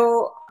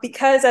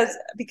 because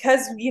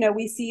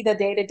we see the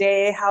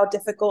day-to-day, how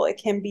difficult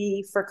it can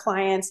be for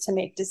clients to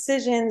make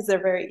decisions.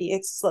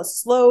 It's a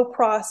slow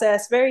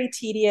process, very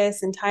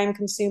tedious and time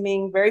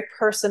consuming, very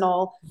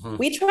personal. Mm-hmm.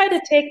 We try to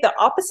take the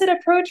opposite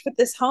approach with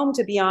this home,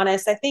 to be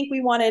honest. I think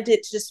we wanted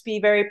it to just be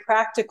very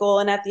practical.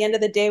 And at the end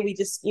of the day,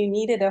 you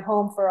needed a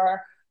home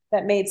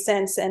that made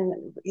sense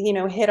and,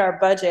 hit our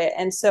budget.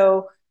 And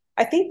so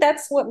I think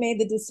that's what made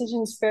the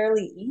decisions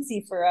fairly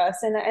easy for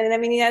us. And I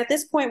mean, at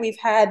this point, we've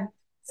had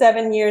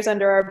 7 years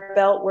under our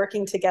belt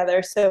working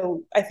together.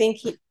 So I think,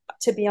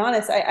 to be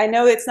honest, I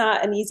know it's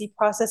not an easy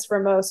process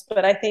for most,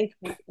 but I think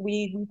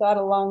we got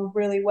along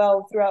really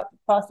well throughout the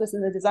process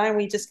and the design.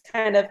 We just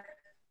kind of,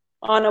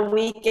 on a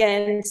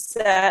weekend,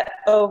 sat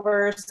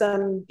over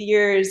some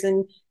beers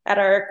and at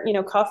our,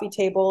 coffee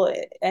table,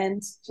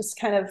 and just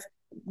kind of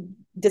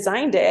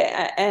designed it,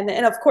 and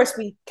of course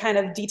we kind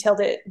of detailed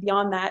it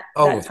beyond that.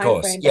 Of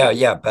course, frame.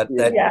 But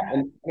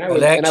I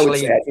would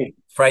say, I think,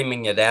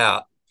 framing it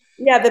out.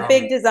 Yeah, the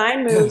big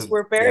design moves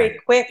were very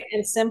quick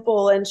and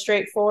simple and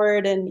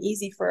straightforward and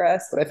easy for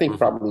us. But I think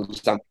probably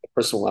just on a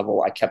personal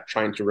level, I kept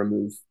trying to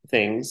remove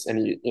things,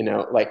 and Steph's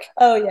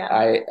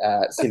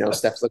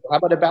like, how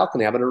about a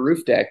balcony? How about a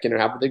roof deck? How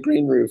about the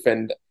green roof?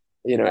 And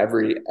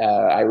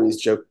I always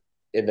joke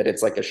that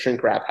it's like a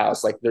shrink wrap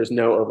house. Like, there's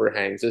no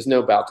overhangs, there's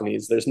no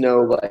balconies, there's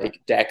no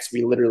decks.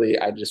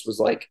 I just was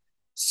like,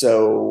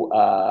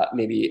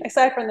 maybe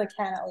aside from the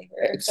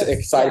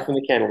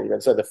cantilever,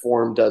 so the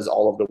form does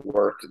all of the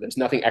work. There's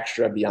nothing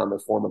extra beyond the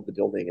form of the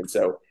building. And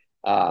so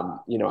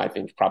I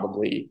think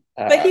probably.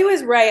 But he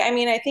was right. I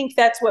mean, I think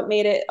that's what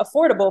made it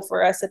affordable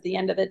for us at the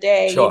end of the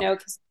day, Sure.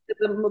 because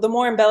the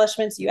more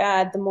embellishments you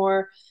add, the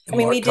more, The I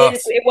mean, more we it did,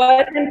 costs. it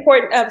was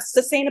important.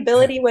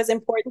 Sustainability was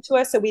important to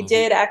us. So we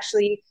did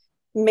actually,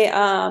 from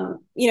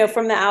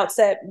the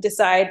outset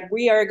decide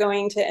we are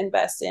going to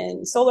invest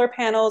in solar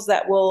panels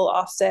that will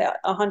offset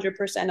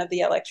 100% of the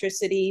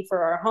electricity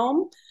for our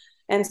home.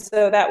 And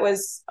so that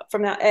was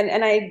from that.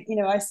 And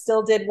I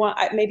still did want,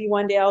 maybe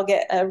one day I'll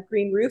get a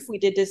green roof. We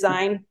did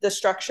design the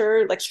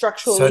structure, like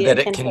structurally. So that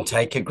it can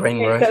take a green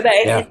roof. So that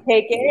it can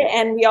take it.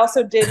 And we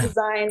also did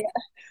design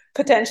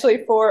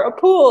potentially for a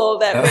pool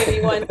that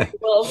maybe one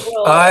will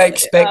I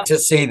expect to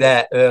see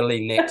that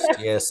early next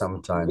year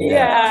sometime.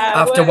 Yeah.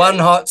 After one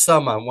hot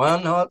summer.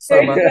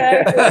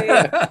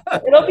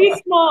 Exactly. It'll be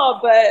small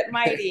but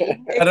mighty.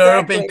 Exactly. And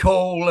it'll be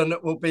cool, and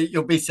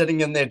you'll be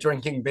sitting in there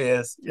drinking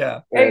beers.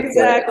 Yeah.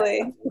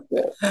 Exactly.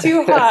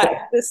 Too hot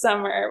this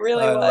summer. It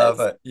really was. I love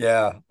it.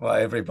 Yeah. Well,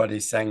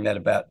 everybody's saying that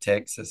about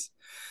Texas.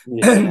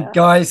 Yeah.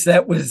 Guys,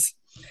 that was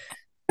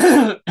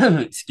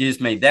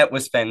excuse me, that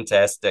was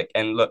fantastic.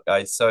 And look,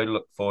 I so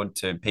look forward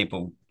to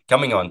people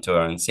coming on tour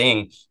and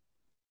seeing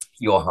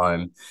your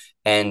home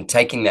and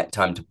taking that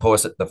time to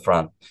pause at the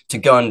front, to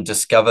go and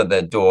discover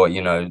the door,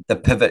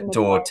 the pivot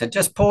door, to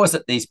just pause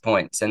at these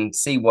points and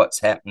see what's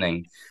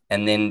happening.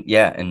 And then,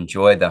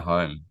 enjoy the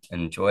home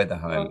and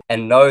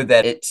know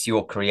that it's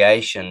your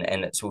creation,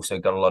 and it's also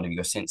got a lot of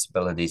your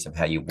sensibilities of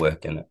how you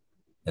work in it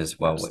as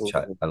well. Absolutely. Which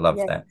I love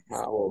that.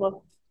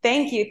 Well,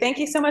 thank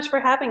you so much for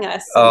having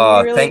us.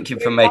 Really thank you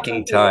for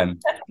making time.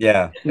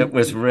 Yeah, it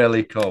was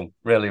really cool.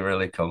 Really,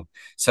 really cool.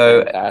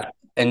 So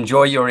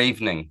enjoy your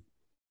evening.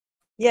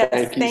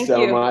 Yes, thank you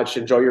so much.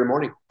 Enjoy your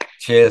morning.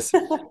 Cheers.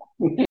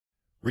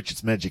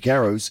 Richard's Magic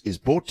Arrows is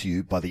brought to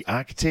you by the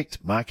Architect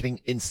Marketing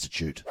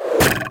Institute.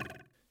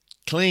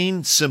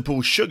 Clean,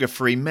 simple,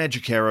 sugar-free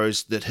magic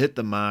arrows that hit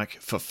the mark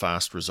for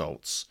fast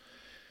results.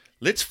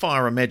 Let's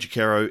fire a magic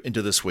arrow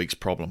into this week's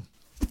problem.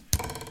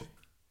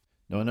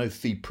 Now, I know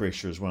feed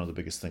pressure is one of the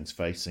biggest things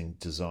facing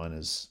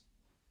designers.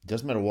 It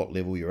doesn't matter what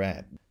level you're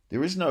at.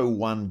 There is no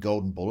one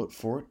golden bullet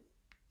for it.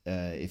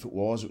 If it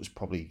was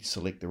probably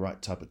select the right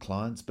type of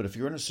clients. But if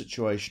you're in a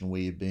situation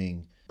where you're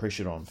being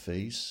pressured on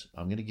fees,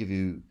 I'm going to give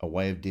you a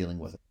way of dealing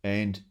with it.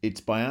 And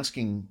it's by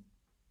asking,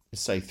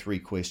 let's say, 3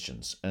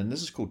 questions. And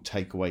this is called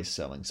takeaway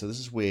selling. So this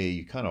is where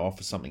you kind of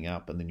offer something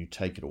up and then you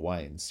take it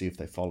away and see if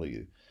they follow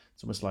you.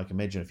 It's almost like,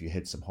 imagine if you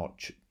had some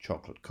hot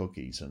chocolate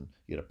cookies and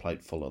you had a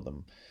plate full of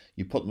them.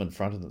 You put them in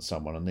front of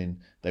someone and then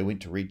they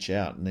went to reach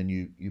out and then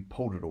you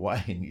pulled it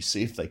away and you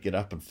see if they get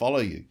up and follow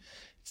you.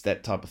 It's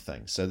that type of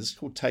thing. So this is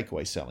called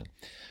takeaway selling.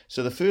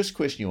 So the first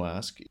question you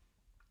ask,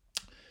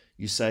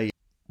 you say,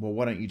 well,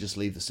 why don't you just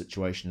leave the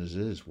situation as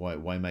it is?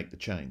 Why make the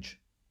change?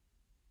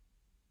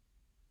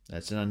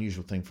 That's an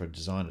unusual thing for a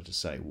designer to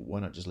say. Well, why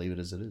not just leave it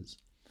as it is?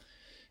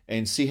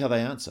 And see how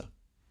they answer.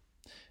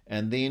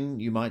 And then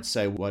you might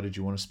say, why did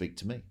you want to speak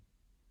to me?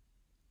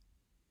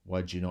 Why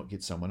did you not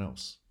get someone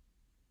else?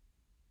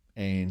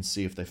 And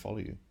see if they follow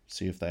you.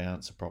 See if they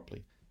answer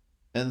properly.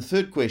 And the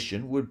third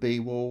question would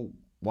be, well,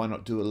 why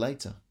not do it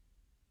later?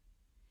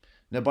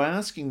 Now, by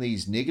asking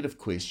these negative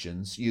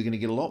questions, you're going to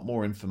get a lot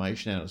more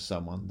information out of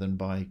someone than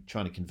by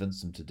trying to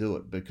convince them to do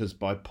it, because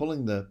by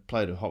pulling the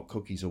plate of hot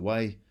cookies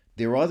away,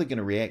 they're either going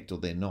to react or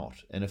they're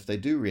not. And if they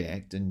do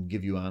react and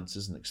give you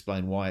answers and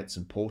explain why it's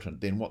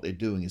important, then what they're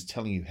doing is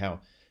telling you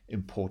how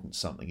important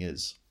something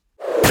is.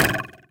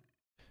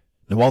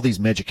 Now, while these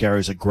magic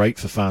arrows are great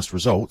for fast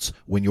results,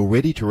 when you're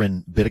ready to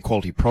run better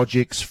quality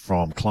projects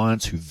from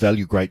clients who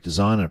value great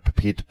design and are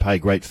prepared to pay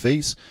great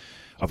fees,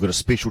 I've got a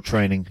special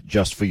training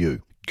just for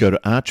you. Go to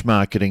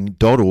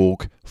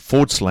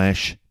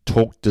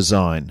archmarketing.org/talk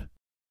design.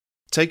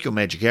 Take your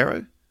magic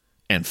arrow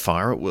and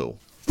fire at will.